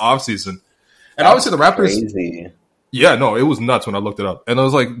last offseason. And obviously the Raptors. Crazy. Yeah, no, it was nuts when I looked it up. And it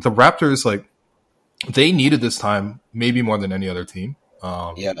was like the Raptors, like, they needed this time maybe more than any other team.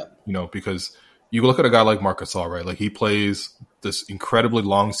 You know, because you look at a guy like Marc Gasol, right? Like he plays this incredibly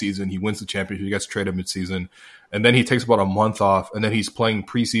long season. He wins the championship. He gets traded midseason. And then he takes about a month off. And then he's playing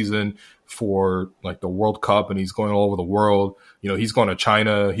preseason for like the World Cup. And he's going all over the world. You know, he's going to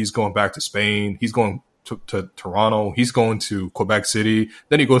China. He's going back to Spain. He's going to Toronto. He's going to Quebec City.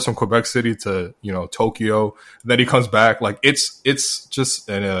 Then he goes from Quebec City to, you know, Tokyo. Then he comes back. Like it's just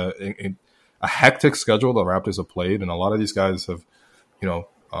a hectic schedule the Raptors have played. And a lot of these guys have, you know,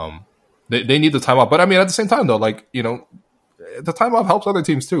 they need the time off. But I mean, at the same time though, like, you know, the time off helps other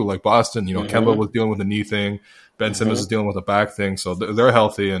teams too. Like Boston, you know, Kemba was dealing with the knee thing. Ben Simmons is dealing with a back thing. So they're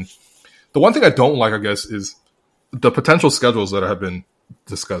healthy. And the one thing I don't like, I guess, is the potential schedules that have been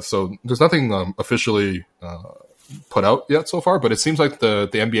discussed. So there's nothing officially put out yet so far, but it seems like the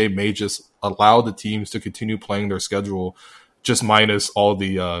NBA may just allow the teams to continue playing their schedule, just minus all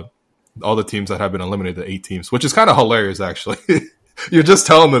the teams that have been eliminated, the 8 teams, which is kind of hilarious, actually. You just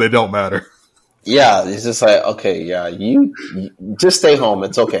tell them that they don't matter. Yeah, it's just like, okay, yeah, you just stay home.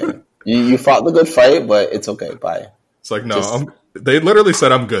 It's okay. You fought the good fight, but it's okay. Bye. It's like, no, they literally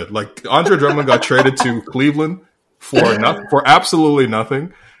said I'm good. Like Andre Drummond got traded to Cleveland for absolutely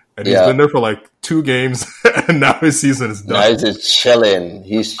nothing. And he's been there for like 2 games, and now his season is done. Now he's just chilling.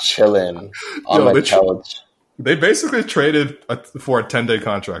 He's chilling on the couch. They basically traded for a 10-day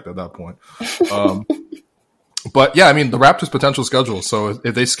contract at that point. But yeah, I mean, the Raptors' potential schedule. So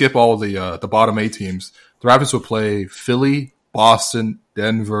if they skip all the bottom 8 teams, the Raptors would play Philly, Boston,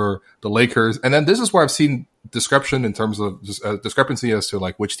 Denver, the Lakers. And then this is where I've seen discrepancy in terms of discrepancy as to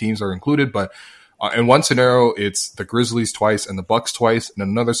like which teams are included. But in one scenario, it's the Grizzlies twice and the Bucks twice. In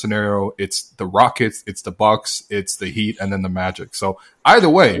another scenario, it's the Rockets, it's the Bucks, it's the Heat, and then the Magic. So either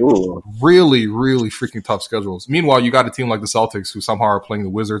way, really, really freaking tough schedules. Meanwhile, you got a team like the Celtics who somehow are playing the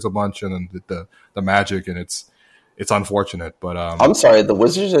Wizards a bunch and then the Magic, and it's unfortunate. But I'm sorry, the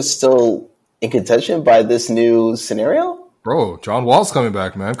Wizards are still in contention by this new scenario? Bro, John Wall's coming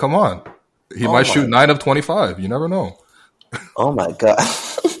back, man. Come on. He might shoot 9 of 25. You never know. Oh, my God.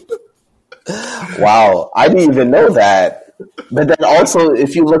 Wow. I didn't even know that. But then also,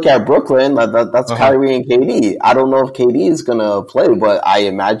 if you look at Brooklyn, that's Kyrie and KD. I don't know if KD is going to play, but I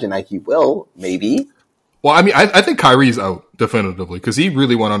imagine that he will, maybe. Well, I mean, I think Kyrie's out definitively because he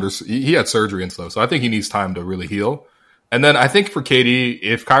really went under. He had surgery and stuff, so I think he needs time to really heal. And then I think for KD,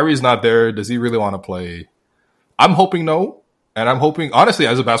 if Kyrie's not there, does he really want to play? I'm hoping no, and I'm hoping honestly,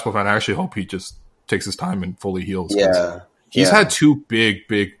 as a basketball fan, I actually hope he just takes his time and fully heals. Yeah, he's had 2 big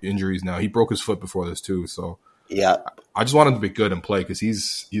injuries now. He broke his foot before this too, so yeah, I just want him to be good and play because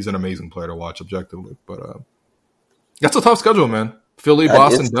he's an amazing player to watch objectively. But that's a tough schedule, man. Philly,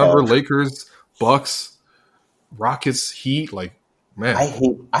 Boston, Denver, Lakers, Bucks, Rockets, Heat, like, man.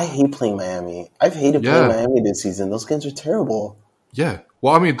 I hate playing Miami. I've hated playing Miami this season. Those games are terrible. Yeah.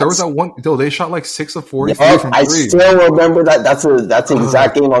 Well, I mean, there was that one. They shot like 6 of 43 from 3. I still remember that. That's the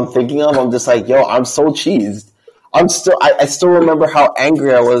exact game I'm thinking of. I'm just like, yo, I'm so cheesed. I still remember how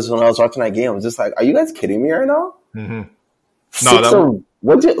angry I was when I was watching that game. I was just like, are you guys kidding me right now? Mm-hmm.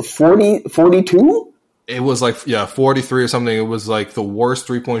 What's it, 40, 42? It was like, 43 or something. It was like the worst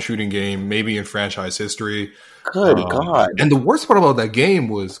 3-point shooting game maybe in franchise history. Good God. And the worst part about that game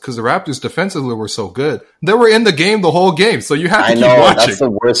was because the Raptors defensively were so good. They were in the game the whole game, so you had to keep watching. That's the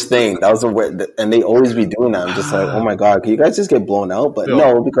worst thing. That was and they always be doing that. I'm just like, oh my God, can you guys just get blown out? But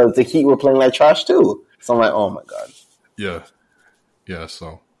no, because the Heat were playing like trash too. So I'm like, oh my God. Yeah,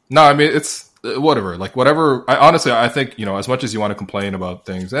 so. No, I mean, it's whatever. Like, whatever. I think, you know, as much as you want to complain about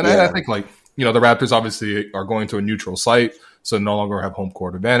things, and I think, like, you know, the Raptors obviously are going to a neutral site, so no longer have home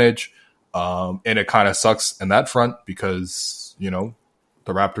court advantage. And it kind of sucks in that front because, you know,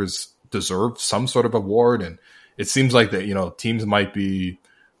 the Raptors deserve some sort of award. And it seems like that, you know, teams might be,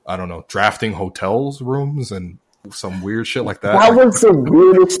 I don't know, drafting hotels rooms and some weird shit like that. That was the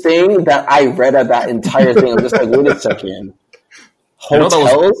weirdest thing that I read of that entire thing. I'm just like, wait a second.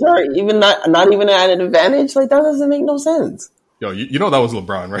 Hotels are even not even at an advantage? Like, that doesn't make no sense. Yo, you know that was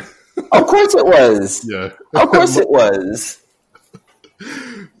LeBron, right? Of course it was. Yeah. Of course it was.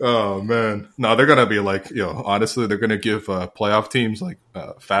 Oh, man. No, they're going to be like, you know, honestly, they're going to give playoff teams like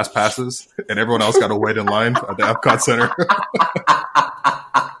fast passes and everyone else got to wait in line at the Epcot Center.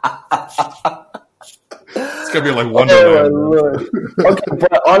 It's going to be like Wonderland. Okay,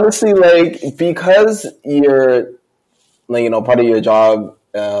 but honestly, like, because you're, like, you know, part of your job,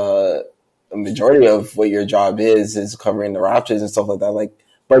 a majority of what your job is covering the Raptors and stuff like that, like,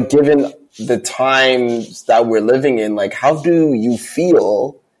 but given the times that we're living in, like, how do you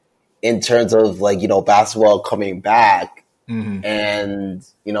feel in terms of, like, you know, basketball coming back and,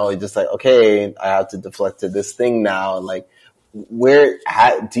 you know, just like, okay, I have to deflect to this thing now. And like,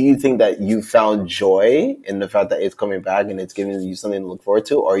 do you think that you found joy in the fact that it's coming back and it's giving you something to look forward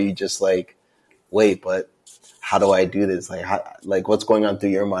to? Or are you just like, wait, but how do I do this? Like what's going on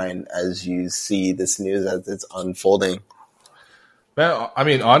through your mind as you see this news as it's unfolding? Man, I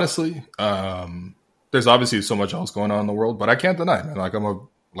mean, honestly, there's obviously so much else going on in the world, but I can't deny, man. Like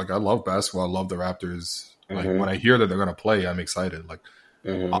I love basketball. I love the Raptors. Like when I hear that they're going to play, I'm excited. Like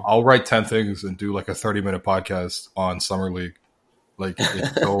I'll write 10 things and do like a 30-minute podcast on Summer League. Like,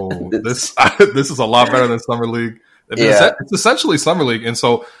 so this is a lot better than Summer League. It's essentially Summer League. And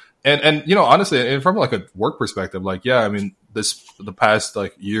so, and you know, honestly, and from like a work perspective, like, yeah, I mean, the past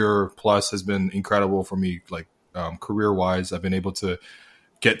like year plus has been incredible for me. Like, career wise, I've been able to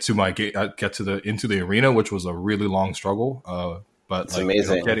get into the arena, which was a really long struggle. But it's like,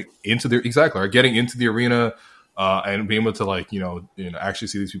 amazing. You know, getting into the arena, and being able to like, you know, actually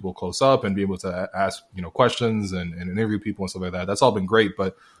see these people close up and be able to ask, you know, questions and interview people and stuff like that. That's all been great.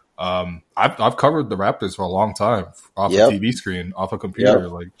 But, I've covered the Raptors for a long time off a TV screen, off a computer,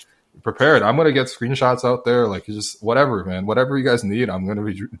 like prepared. I'm going to get screenshots out there. Like, just whatever, man, whatever you guys need, I'm going to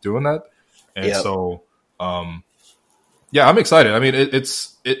be doing that. And so, yeah, I'm excited. I mean,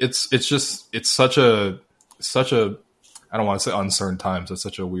 it's such a, I don't want to say uncertain times. That's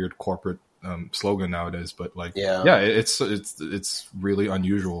such a weird corporate slogan nowadays, but like, it's really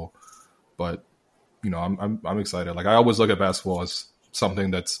unusual. But you know, I'm excited. Like I always look at basketball as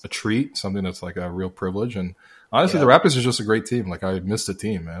something that's a treat, something that's like a real privilege. And honestly, the Raptors are just a great team. Like I miss the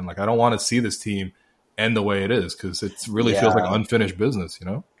team, man. Like I don't want to see this team end the way it is because it really feels like unfinished business, you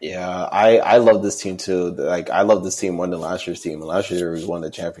know? Yeah, I love this team too. Like I love this team more than last year's team. Last year we won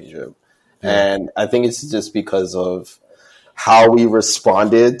the championship, and I think it's just because of how we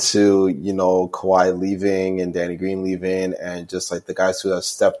responded to, you know, Kawhi leaving and Danny Green leaving and just like the guys who have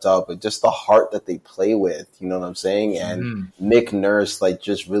stepped up and just the heart that they play with, you know what I'm saying? And Nick Nurse, like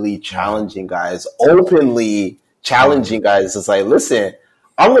just really challenging guys, openly challenging guys. It's like, listen,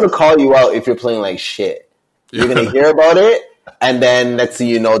 I'm going to call you out if you're playing like shit. You're going to hear about it. And then next thing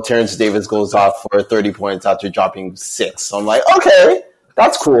you know, Terrence Davis goes off for 30 points after dropping 6. So I'm like, okay.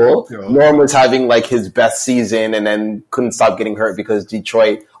 That's cool. Norm was having like his best season and then couldn't stop getting hurt because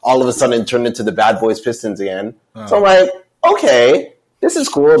Detroit all of a sudden turned into the Bad Boys Pistons again. So I'm like, okay, this is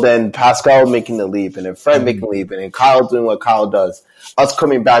cool. Then Pascal making the leap and then Fred making the leap and then Kyle doing what Kyle does. Us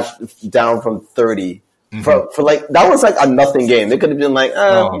coming back down from 30 for like, that was like a nothing game. They could have been like,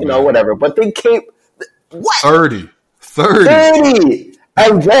 you know, whatever. But they came, what? 30.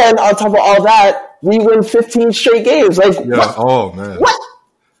 And then on top of all that, we win 15 straight games. Like, what? Oh man. What?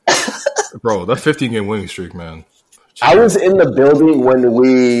 Bro, that 15-game winning streak, man. Jeez. I was in the building when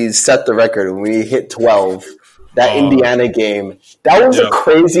we set the record, when we hit 12. That Indiana game. That was the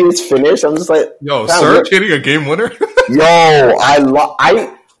craziest finish. I'm just like, Serge hitting a game winner?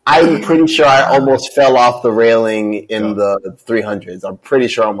 I'm pretty sure I almost fell off the railing in the 300s. I'm pretty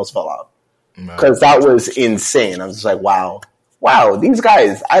sure I almost fell off. Because that was insane. I was just like, wow, these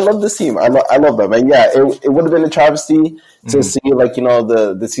guys, I love this team. I love them. And yeah, it would have been a travesty to see, like, you know,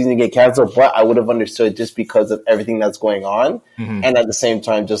 the season get canceled, but I would have understood just because of everything that's going on. And at the same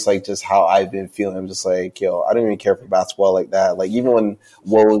time, just how I've been feeling. I'm just like, yo, I don't even care for basketball like that. Like, even when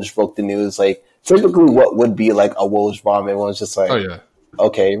Woj broke the news, like, typically what would be like a Woj bomb, everyone's just like,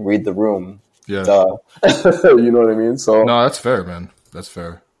 okay, read the room. Yeah. Duh. You know what I mean? So no, that's fair, man. That's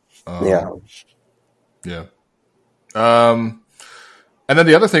fair. Yeah. And then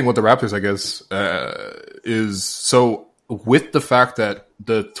the other thing with the Raptors, I guess, is so with the fact that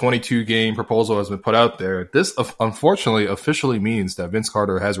the 22-game proposal has been put out there, this unfortunately officially means that Vince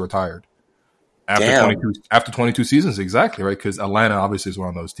Carter has retired after 22 seasons. Exactly, right? Because Atlanta obviously is one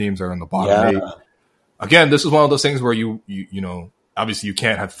of those teams that are in the bottom 8. Again, this is one of those things where you know, obviously you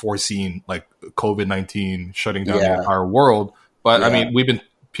can't have foreseen like COVID-19 shutting down the entire world. But I mean,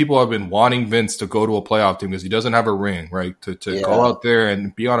 people have been wanting Vince to go to a playoff team because he doesn't have a ring, right? To go out there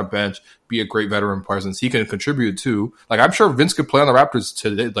and be on a bench, be a great veteran presence. He can contribute too. Like, I'm sure Vince could play on the Raptors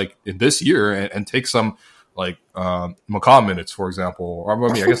today, like in this year, and take some like McCaw minutes, for example. Or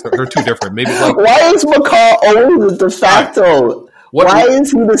I mean, I guess they're two different. Maybe like, why is McCaw always the de facto? Why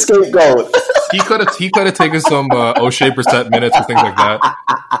is he the scapegoat? He could have taken some O'Shea Brissett minutes or things like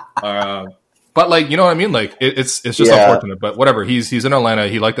that. But like, you know what I mean? Like it's just unfortunate, but whatever. He's in Atlanta.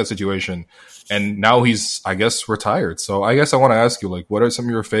 He liked that situation, and now he's, I guess, retired. So I guess I want to ask you, like, what are some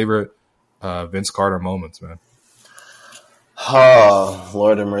of your favorite Vince Carter moments, man? Oh,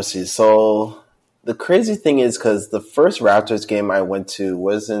 Lord have mercy. So the crazy thing is, because the first Raptors game I went to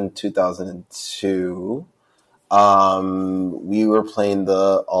was in 2002. We were playing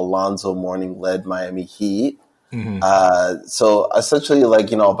the Alonzo Mourning led Miami Heat. So essentially,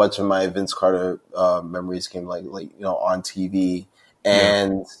 like, a bunch of my Vince Carter memories came like on TV,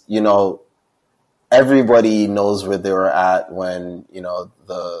 and everybody knows where they were at when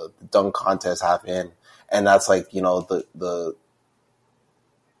the dunk contest happened, and that's like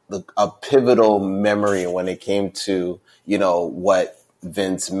a pivotal memory when it came to what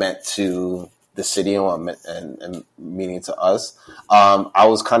Vince meant to the city and meaning to us. I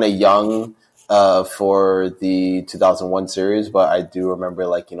was kind of young for the 2001 series, but I do remember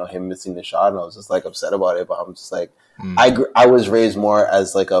him missing the shot, and I was just upset about it. But I'm just I was raised more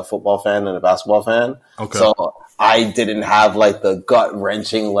as a football fan than a basketball fan, so I didn't have the gut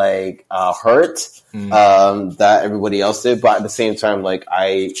wrenching hurt that everybody else did. But at the same time,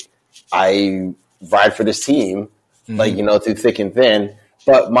 I ride for this team, through thick and thin.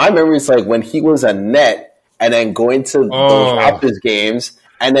 But my memory is when he was a net, and then going to those Raptors games,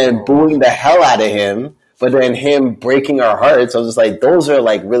 and then booing the hell out of him, but then him breaking our hearts. I was just those are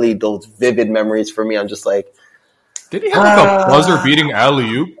really those vivid memories for me. I'm just did he have a buzzer beating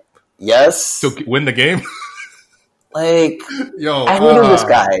alley-oop? Yes. To win the game? I hated this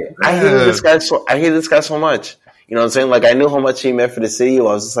guy. I hated this guy so much. You know what I'm saying? I knew how much he meant for the city. I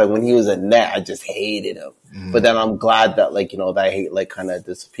was just when he was a net, I just hated him. But then I'm glad that that hate kind of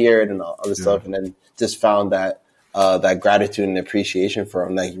disappeared and all other stuff, and then just found that that gratitude and appreciation for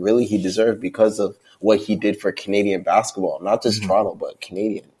him that he deserved because of what he did for Canadian basketball, not just Toronto, but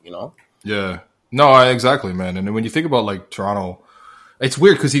Canadian. Yeah. No, exactly, man. And when you think about Toronto, it's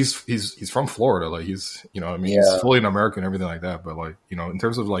weird because he's from Florida. He's he's fully an American and everything like that. But in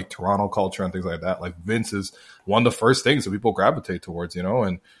terms of Toronto culture and things like that, Vince is one of the first things that people gravitate towards.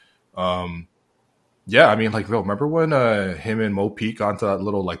 And remember when him and Mo Pete got into that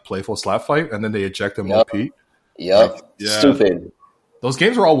little playful slap fight, and then they ejected Mo Pete? Yep. Stupid. Those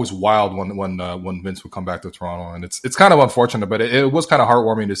games were always wild when Vince would come back to Toronto, and it's kind of unfortunate, but it was kind of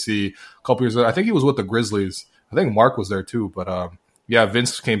heartwarming to see a couple years ago. I think he was with the Grizzlies. I think Mark was there too, but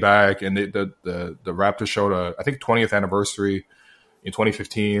Vince came back, and the Raptors showed I think 20th anniversary in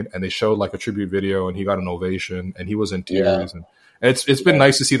 2015, and they showed a tribute video, and he got an ovation, and he was in tears, and it's been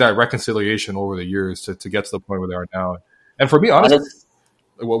nice to see that reconciliation over the years to get to the point where they are now. And for me, honestly,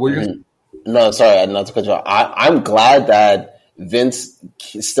 what were you gonna say? No, sorry, not to cut you off. I'm glad that Vince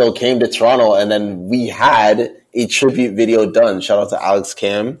still came to Toronto, and then we had a tribute video done. Shout out to Alex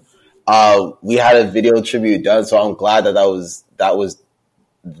Kim. We had a video tribute done, so I'm glad that was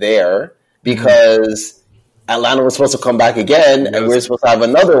there, because Atlanta was supposed to come back again, and we were supposed to have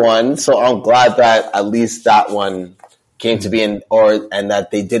another one. So I'm glad that at least that one came to be and that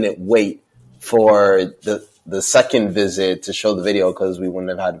they didn't wait for the second visit to show the video, because we wouldn't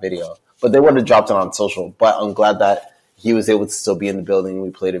have had video. But they would have dropped it on social. But I'm glad that he was able to still be in the building. We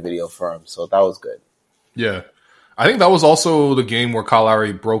played a video for him, so that was good. Yeah. I think that was also the game where Kyle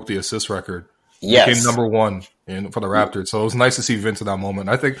Lowry broke the assist record. Yes. Became number one for the Raptors. So it was nice to see Vince in that moment.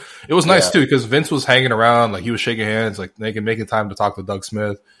 I think it was nice too, because Vince was hanging around, he was shaking hands, making time to talk to Doug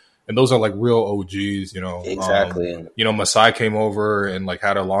Smith. And those are real OGs, Exactly. Masai came over and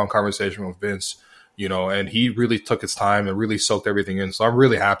had a long conversation with Vince, and he really took his time and really soaked everything in. So I'm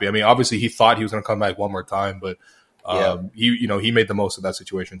really happy. I mean, obviously he thought he was going to come back one more time, but he made the most of that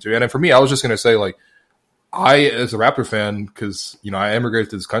situation too. And then for me, I was just going to say, I, as a Raptor fan, because, I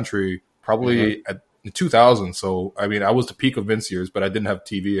immigrated to this country probably in 2000. So, I mean, I was the peak of Vince years, but I didn't have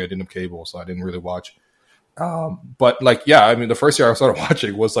TV. I didn't have cable, so I didn't really watch. But I mean, the first year I started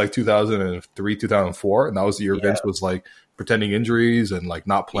watching was 2003, 2004. And that was the year Vince was pretending injuries and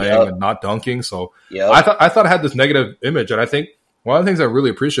not playing and not dunking. So I thought I had this negative image. And I think one of the things I'm really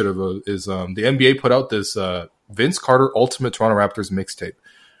appreciative of is the NBA put out this Vince Carter Ultimate Toronto Raptors mixtape.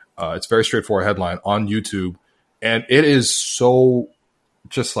 It's very straightforward headline on YouTube, and it is so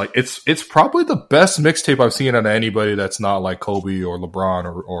just it's probably the best mixtape I've seen out of anybody that's not Kobe or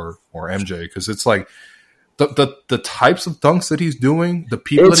LeBron or MJ, because it's the types of dunks that he's doing, the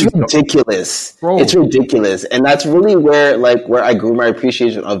people. It's ridiculous, bro. It's ridiculous, and that's really where I grew my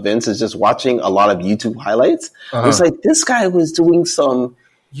appreciation of Vince, is just watching a lot of YouTube highlights. It's this guy was doing some.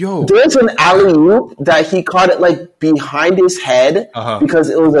 There's an alley-oop that he caught it behind his head because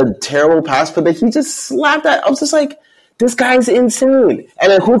it was a terrible pass, but that he just slapped that. I was just this guy's insane. And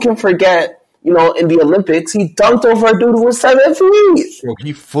then who can forget, in the Olympics, he dunked over a dude who was 7 feet. Bro,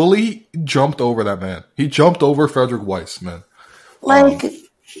 he fully jumped over that man. He jumped over Frederick Weiss, man. Man.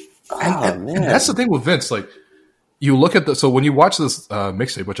 And that's the thing with Vince. You look at so when you watch this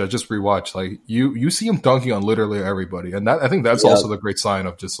mixtape, which I just rewatched, you see him dunking on literally everybody, and I think that's also the great sign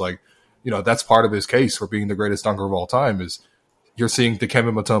of just that's part of his case for being the greatest dunker of all time, is you're seeing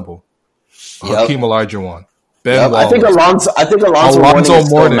Dikembe Mutombo, Hakeem Olajuwon, Ben Wallace. I think Alonzo Mourning is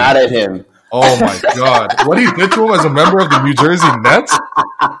still mad at him. Oh my God. What he did to him as a member of the New Jersey Nets?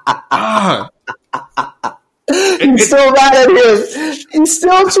 God. He's still mad at him. He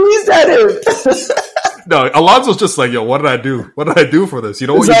still tweets at him. No, Alonzo's just like, yo, what did I do? What did I do for this? You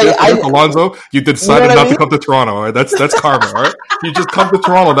know what you did for this, Alonzo? You decided not to come to Toronto, all right? That's karma, all right? You just come to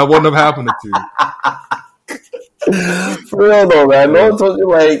Toronto, that wouldn't have happened to you. For real though, man. No one told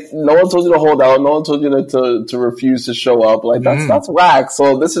you to hold out. No one told you to refuse to show up. Like that's whack.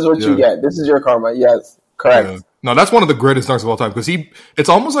 So this is what you get. This is your karma. Yes, correct. Yeah. No, that's one of the greatest dunks of all time because it's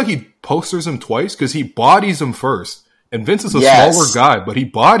almost like he posters him twice because he bodies him first. And Vince is a smaller guy, but he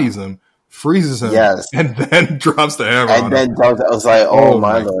bodies him, freezes him, and then drops the hammer. And then I was like, oh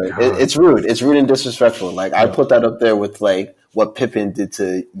my Lord. It's rude. It's rude and disrespectful. Like I put that up there with like what Pippen did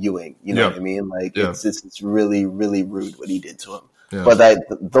to Ewing. You know what I mean? Like it's really, really rude what he did to him. Yeah. But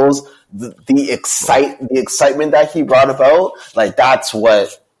the excitement that he brought about, like that's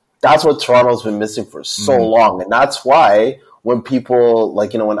what Toronto's been missing for so long. And that's why when people,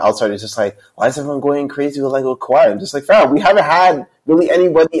 like, you know, when outsiders just like, why is everyone going crazy with Kawhi? I'm just like, fam, we haven't had really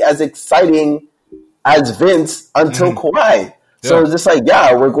anybody as exciting as Vince until Kawhi. So it's just like,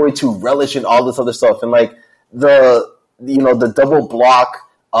 we're going to relish in all this other stuff. And like the double block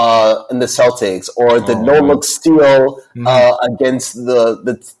in the Celtics or the no-look steal against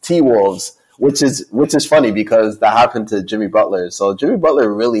the T-Wolves. Which is funny because that happened to Jimmy Butler. So Jimmy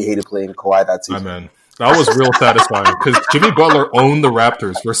Butler really hated playing Kawhi that season. Man, that was real satisfying because Jimmy Butler owned the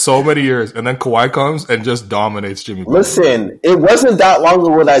Raptors for so many years, and then Kawhi comes and just dominates Jimmy Butler. Listen, it wasn't that long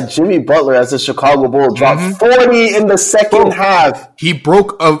ago that Jimmy Butler, as a Chicago Bull, dropped 40 in the second half. He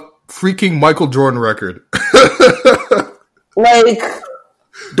broke a freaking Michael Jordan record. Like...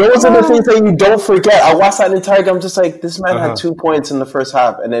 Those are the things that you don't forget. I watched that entire game. I'm just like, this man had 2 points in the first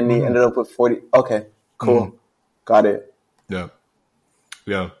half, and then he ended up with 40. Okay, cool. Got it. Yeah.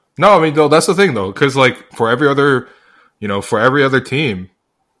 No, I mean, though, that's the thing, though, because, like, for every other team,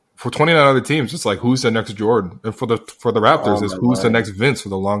 for 29 other teams, it's like, who's the next Jordan? And for the Raptors, it's who's the next Vince for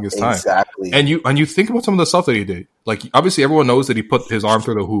the longest time. Exactly. And you think about some of the stuff that he did. Like, obviously, everyone knows that he put his arm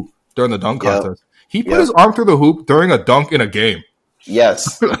through the hoop during the dunk contest. He put his arm through the hoop during a dunk in a game.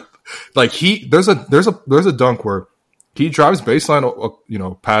 Yes. Like there's a dunk where he drives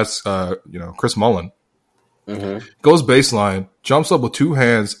baseline, past Chris Mullin, goes baseline, jumps up with two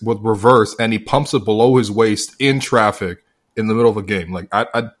hands with reverse, and he pumps it below his waist in traffic in the middle of a game. Like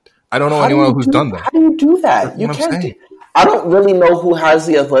I don't know anyone who's done that. How do you do that? You can't. I don't really know who has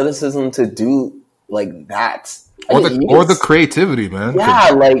the athleticism to do like that. Or the creativity, man.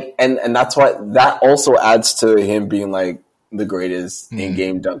 Yeah, like and that's why that also adds to him being like the greatest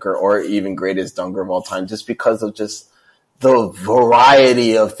in-game dunker or even greatest dunker of all time, just because of just the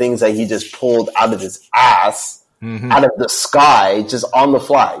variety of things that he just pulled out of his ass, out of the sky, just on the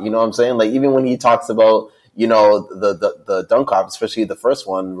fly. You know what I'm saying? Like even when he talks about, the dunk off, especially the first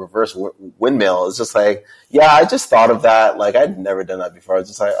one, reverse windmill, it's just like, I just thought of that. Like I'd never done that before. I was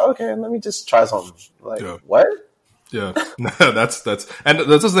just like, okay, let me just try something. Like what? Yeah, that's the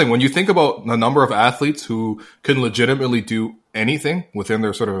thing. When you think about the number of athletes who can legitimately do anything within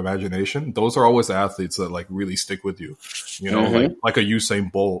their sort of imagination, those are always the athletes that like really stick with you. Like a Usain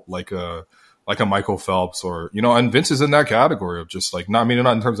Bolt, like a Michael Phelps, or and Vince is in that category of just like not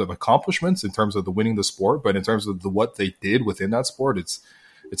in terms of accomplishments, in terms of the winning the sport, but in terms of what they did within that sport, it's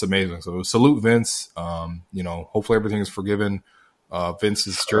amazing. So salute Vince. Hopefully everything is forgiven.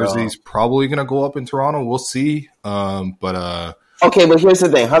 Vince's jersey is probably going to go up in Toronto. We'll see. Okay, but here's the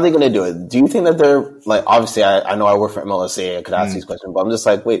thing. How are they going to do it? Do you think that they're like, obviously I know I work for MLSA. I could ask these questions, but I'm just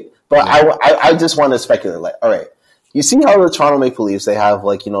like, wait, but I just want to speculate. Like, all right, you see how the Toronto Maple Leafs, they have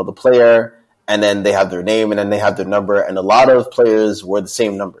like, the player and then they have their name and then they have their number, and a lot of players wear the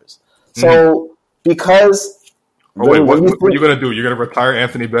same numbers. So because... wait, what are you going to do? You're going to retire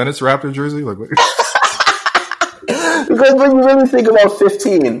Anthony Bennett's Raptor jersey? Like, because when you really think about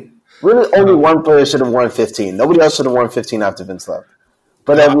 15, really only one player should have worn 15. Nobody else should have worn 15 after Vince left.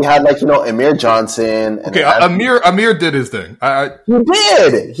 But then we had Amir Johnson. And okay, Amir did his thing. He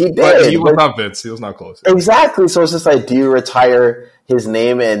did. But he was not Vince. He was not close. Exactly. So it's just like, do you retire his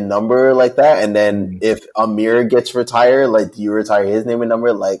name and number like that? And then if Amir gets retired, like, do you retire his name and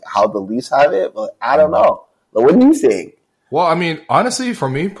number like how the Leafs have it? But I don't know. Like, what do you think? Well, I mean, honestly, for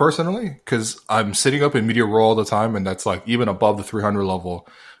me personally, because I'm sitting up in media row all the time, and that's like even above the 300 level.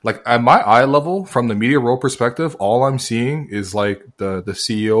 Like at my eye level, from the media row perspective, all I'm seeing is like the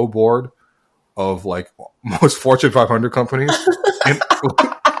CEO board of like most Fortune 500 companies.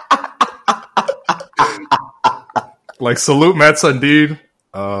 Like salute Matt Sundin,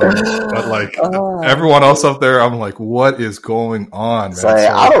 But like everyone else up there, I'm like, what is going on, man? Like,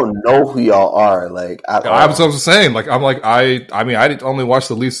 I don't know who y'all are. Like, I was saying, like, I'm like, I mean, I only watched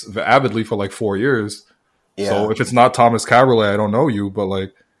the Leafs avidly for like 4 years. Yeah. So if it's not Thomas Caberlet, I don't know you. But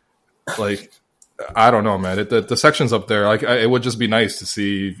like, I don't know, man. The sections up there, like, it would just be nice to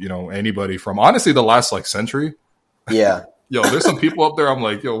see, you know, anybody from honestly the last like century. Yeah. Yo, there's some people up there. I'm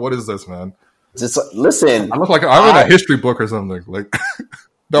like, yo, what is this, man? Just listen. I look like I'm in a history book or something. Like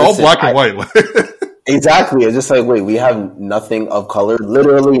they're all black and white. Exactly. It's just like, wait, we have nothing of color.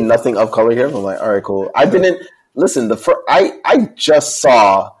 Literally nothing of color here. I'm like, all right, cool. I didn't listen. I just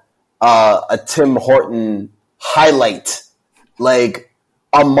saw a Tim Horton highlight like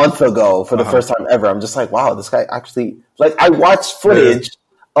a month ago for the first time ever. I'm just like, wow, this guy actually like. I watched footage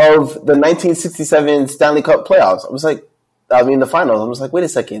of the 1967 Stanley Cup playoffs. The finals. I'm just like, wait a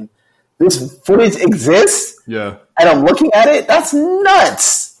second. This footage exists? Yeah. And I'm looking at it? That's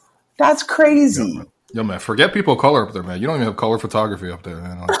nuts. That's crazy. Yo, man, forget people of color up there, man. You don't even have color photography up there,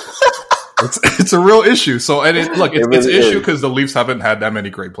 man. It's a real issue. So, and it's an issue because the Leafs haven't had that many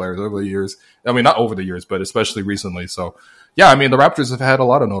great players over the years. I mean, not over the years, but especially recently. So, yeah, I mean, the Raptors have had a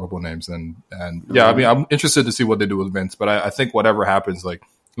lot of notable names. And yeah, I mean, I'm interested to see what they do with Vince. But I think whatever happens, like,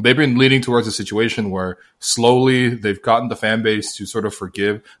 they've been leading towards a situation where slowly they've gotten the fan base to sort of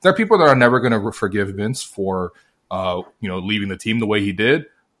forgive. There are people that are never going to forgive Vince for, leaving the team the way he did.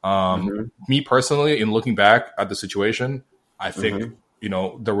 Me personally, in looking back at the situation, I think,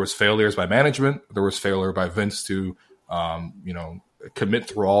 there was failures by management. There was failure by Vince to, commit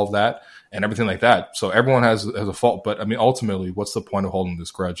through all of that and everything like that. So everyone has a fault. But I mean, ultimately, what's the point of holding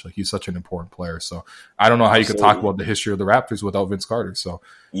this grudge? Like, he's such an important player. So I don't know how you could talk about the history of the Raptors without Vince Carter. So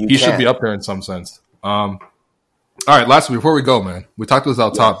he should be up there in some sense. All right, lastly, before we go, man, we talked this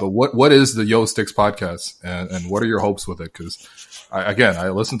out top, but what is the Yo Sticks podcast and what are your hopes with it? Because I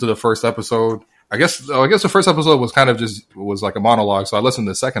listened to the first episode. I guess the first episode was kind of was like a monologue. So I listened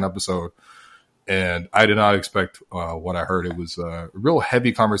to the second episode and I did not expect what I heard. It was a real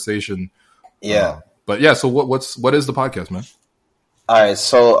heavy conversation. Yeah. But yeah, so what is the podcast, man? All right.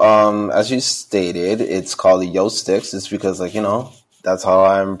 So as you stated, it's called the Yo Sticks. It's because that's how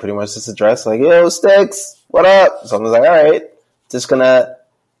I'm pretty much just addressed. Like, yo, Sticks, what up? So I was like, all right, just gonna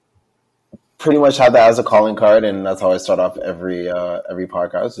pretty much have that as a calling card, and that's how I start off every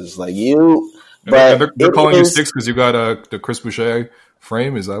podcast. It's like you, but they're calling you Sticks because you got the Chris Boucher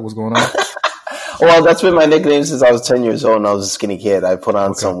frame. Is that what's going on? Well, that's been my nickname since I was 10 years old, and I was a skinny kid. I put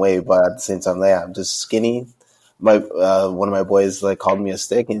on some weight, but at the same time, I'm just skinny. My one of my boys called me a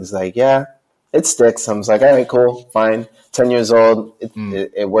stick, and he's like, "Yeah, it sticks." I was like, "All right, cool, fine." 10 years old,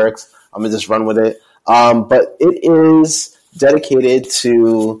 it works. I'm gonna just run with it. But it is dedicated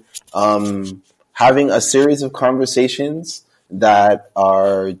to having a series of conversations that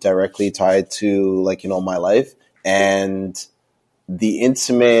are directly tied to my life and the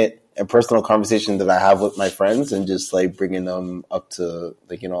intimate and personal conversation that I have with my friends, and just bringing them up to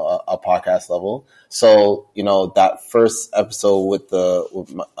a podcast level. So that first episode with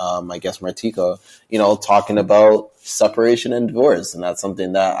my guest Martika, talking about separation and divorce, and that's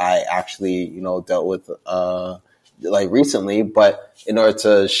something that I actually dealt with recently. But in order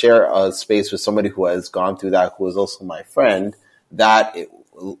to share a space with somebody who has gone through that, who is also my friend, that it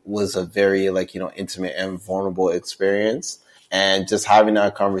was a very intimate and vulnerable experience. And just having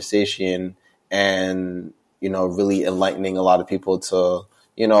that conversation and, really enlightening a lot of people to,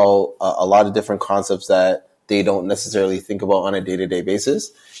 a lot of different concepts that they don't necessarily think about on a day-to-day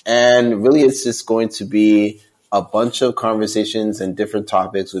basis. And really, it's just going to be a bunch of conversations and different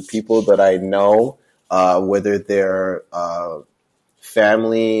topics with people that I know, whether they're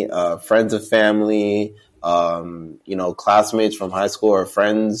family, friends of family, classmates from high school or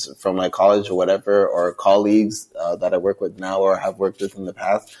friends from college or whatever, or colleagues that I work with now or have worked with in the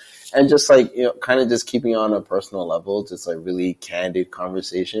past. And just kind of just keeping on a personal level, just really candid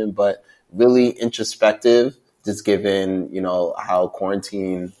conversation, but really introspective, just given, how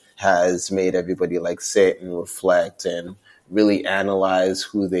quarantine has made everybody sit and reflect and really analyze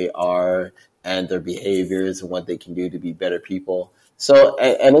who they are and their behaviors and what they can do to be better people. So,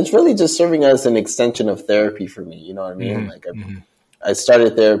 and it's really just serving as an extension of therapy for me. You know what I mean? I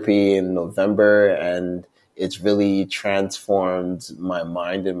started therapy in November, and it's really transformed my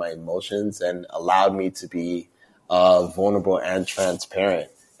mind and my emotions and allowed me to be vulnerable and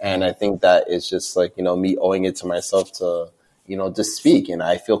transparent. And I think that it's just me owing it to myself to, just speak. And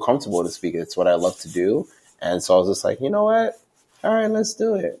I feel comfortable to speak. It's what I love to do. And so I was just like, you know what? All right, let's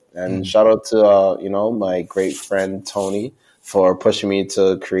do it. And shout out to, my great friend, Tony, for pushing me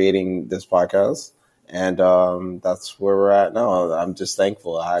to creating this podcast. And that's where we're at now. I'm just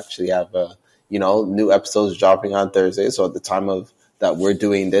thankful. I actually have new episodes dropping on Thursday. So at the time of that we're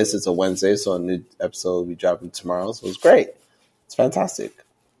doing this, it's a Wednesday. So a new episode will be dropping tomorrow. So it's great. It's fantastic.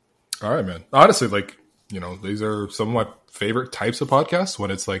 All right, man. Honestly, these are some of my favorite types of podcasts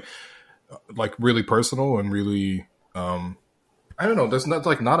when it's like really personal and really, I don't know. There's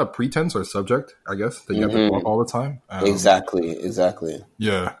not a pretense or subject, I guess, that you have to talk all the time. Exactly.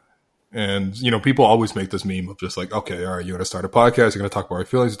 Yeah. And, people always make this meme of just like, okay, all right, you're going to start a podcast. You're going to talk about our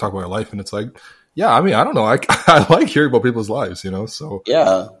feelings, you talk about our life. And it's like, yeah, I mean, I don't know. I like hearing about people's lives, so.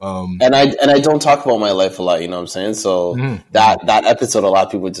 Yeah. And I don't talk about my life a lot, you know what I'm saying? So that episode, a lot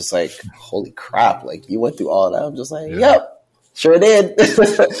of people were just like, holy crap, like you went through all of that. I'm just like, yep, sure did.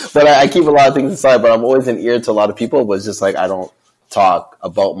 But I keep a lot of things inside, but I'm always an ear to a lot of people, but it's just like, I don't talk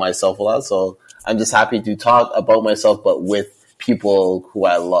about myself a lot. So I'm just happy to talk about myself, but with people who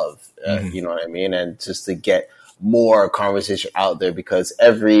I love. You know what I mean? And just to get more conversation out there, because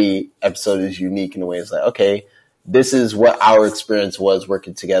every episode is unique in a way. It's like, okay, this is what our experience was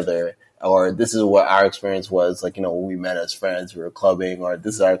working together, or this is what our experience was like, when we met as friends, we were clubbing, or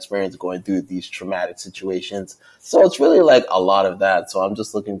this is our experience going through these traumatic situations. So it's really like a lot of that. So I'm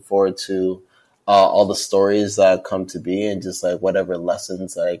just looking forward to all the stories that come to be, and just like whatever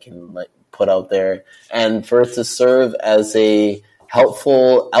lessons I can like put out there, and for it to serve as a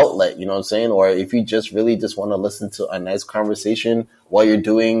helpful outlet, you know what I'm saying? Or if you just really just want to listen to a nice conversation while you're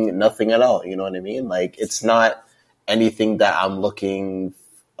doing nothing at all, you know what I mean? Like, it's not anything that I'm looking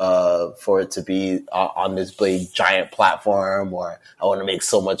for it to be on this big giant platform, or I want to make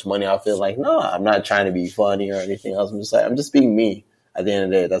so much money off it. Like, no, I'm not trying to be funny or anything else. I'm just being me at the end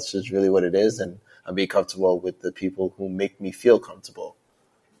of the day. That's just really what it is. And I'm being comfortable with the people who make me feel comfortable.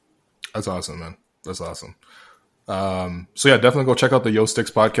 That's awesome, man. That's awesome. So yeah, definitely go check out the Yo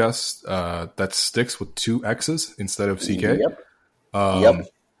Sticks podcast. That's Sticks with 2 X's instead of CK. Yep.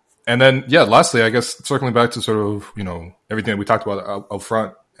 And then, lastly, I guess circling back to sort of, everything that we talked about up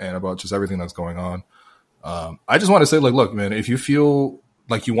front and about just everything that's going on. I just want to say, like, look, man, if you feel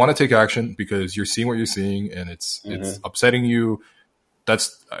like you want to take action because you're seeing what you're seeing and it's upsetting you,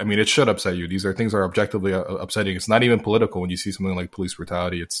 it should upset you. These are things that are objectively upsetting. It's not even political when you see something like police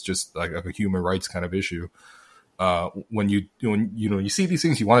brutality. It's just like a human rights kind of issue. When you see these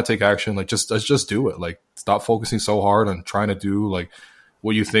things, you want to take action. Like, just do it. Like, stop focusing so hard on trying to do like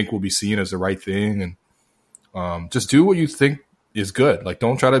what you think will be seen as the right thing, and just do what you think is good. Like,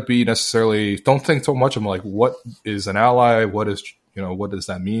 don't try to be don't think so much of like what is an ally, what is what does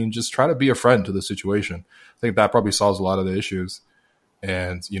that mean. Just try to be a friend to the situation. I think that probably solves a lot of the issues.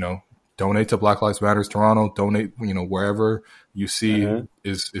 And donate to Black Lives Matters Toronto. Donate wherever you see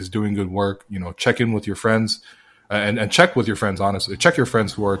is doing good work. Check in with your friends. And check with your friends, honestly. Check your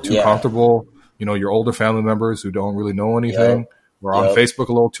friends who are too comfortable, your older family members who don't really know anything. We're on Facebook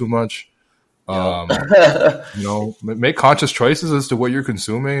a little too much. Make conscious choices as to what you're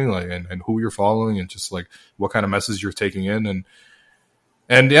consuming, like, and who you're following, and just like what kind of message you're taking in.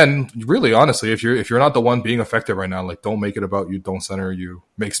 And really, honestly, if you're not the one being affected right now, like, don't make it about you. Don't center you.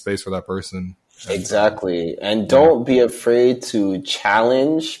 Make space for that person. Exactly. And don't be afraid to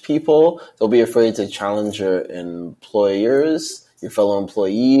challenge people. Don't be afraid to challenge your employers, your fellow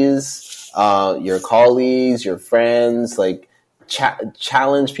employees, your colleagues, your friends. Like,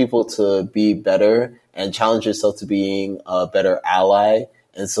 challenge people to be better, and challenge yourself to being a better ally,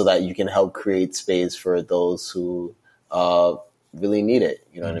 and so that you can help create space for those who really need it.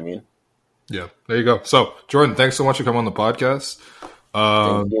 You know what I mean? Yeah, there you go. So, Jordan, thanks so much for coming on the podcast.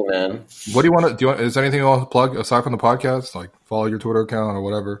 Thank you, man. What do you want to? Is there anything you want to plug aside from the podcast? Like, follow your Twitter account or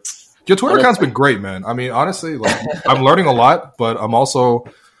whatever. Your Twitter account's been great, man. I mean, honestly, like, I'm learning a lot, but I'm also.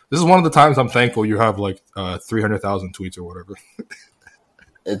 This is one of the times I'm thankful you have like 300,000 tweets or whatever.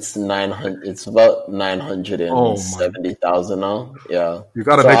 It's 900. It's about 970,000 now. Yeah, you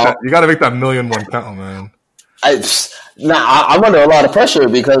gotta make that. You gotta make that 1,000,001 count, man. I'm under a lot of pressure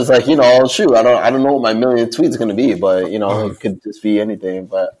because, like, shoot, I don't know what my 1,000,000 tweets is going to be, but it could just be anything.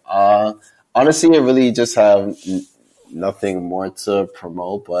 But honestly, I really just have nothing more to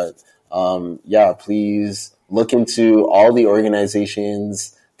promote. But please look into all the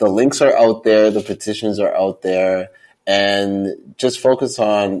organizations. The links are out there. The petitions are out there. And just focus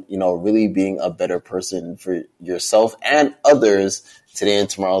on, really being a better person for yourself and others today and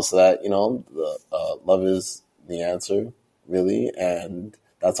tomorrow, so that, love is the answer, really. And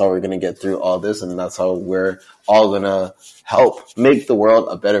that's how we're going to get through all this. And that's how we're all going to help make the world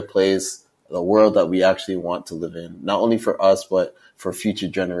a better place, the world that we actually want to live in, not only for us, but for future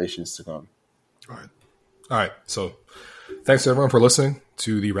generations to come. All right. So thanks everyone for listening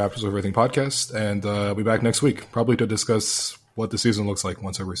to the Raptors Everything podcast, and I'll be back next week, probably to discuss what the season looks like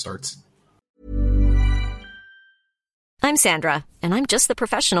once it restarts. I'm Sandra, and I'm just the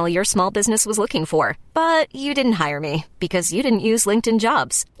professional your small business was looking for. But you didn't hire me because you didn't use LinkedIn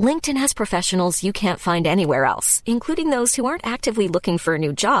Jobs. LinkedIn has professionals you can't find anywhere else, including those who aren't actively looking for a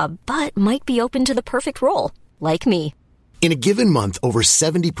new job, but might be open to the perfect role, like me. In a given month, over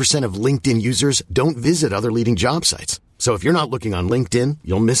 70% of LinkedIn users don't visit other leading job sites. So if you're not looking on LinkedIn,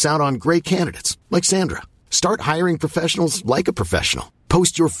 you'll miss out on great candidates like Sandra. Start hiring professionals like a professional.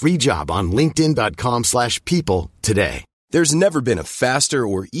 Post your free job on linkedin.com/people today. There's never been a faster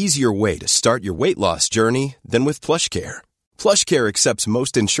or easier way to start your weight loss journey than with PlushCare. PlushCare accepts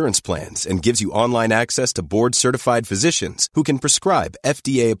most insurance plans and gives you online access to board-certified physicians who can prescribe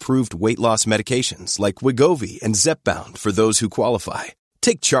FDA-approved weight loss medications like Wegovy and Zepbound for those who qualify.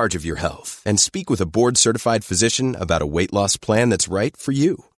 Take charge of your health and speak with a board-certified physician about a weight loss plan that's right for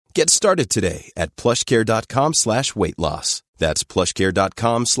you. Get started today at plushcare.com/weight loss. That's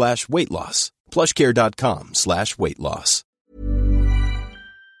plushcare.com/weight loss. plushcare.com/weight loss.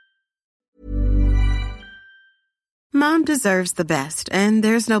 Mom deserves the best, and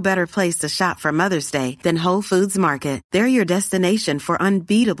there's no better place to shop for Mother's Day than Whole Foods Market. They're your destination for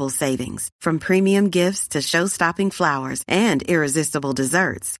unbeatable savings, from premium gifts to show-stopping flowers and irresistible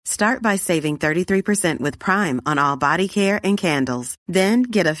desserts. Start by saving 33% with Prime on all body care and candles. Then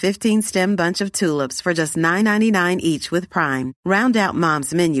get a 15-stem bunch of tulips for just $9.99 each with Prime. Round out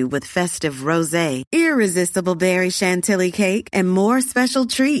Mom's menu with festive rosé, irresistible berry chantilly cake, and more special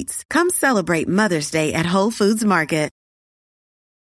treats. Come celebrate Mother's Day at Whole Foods Market.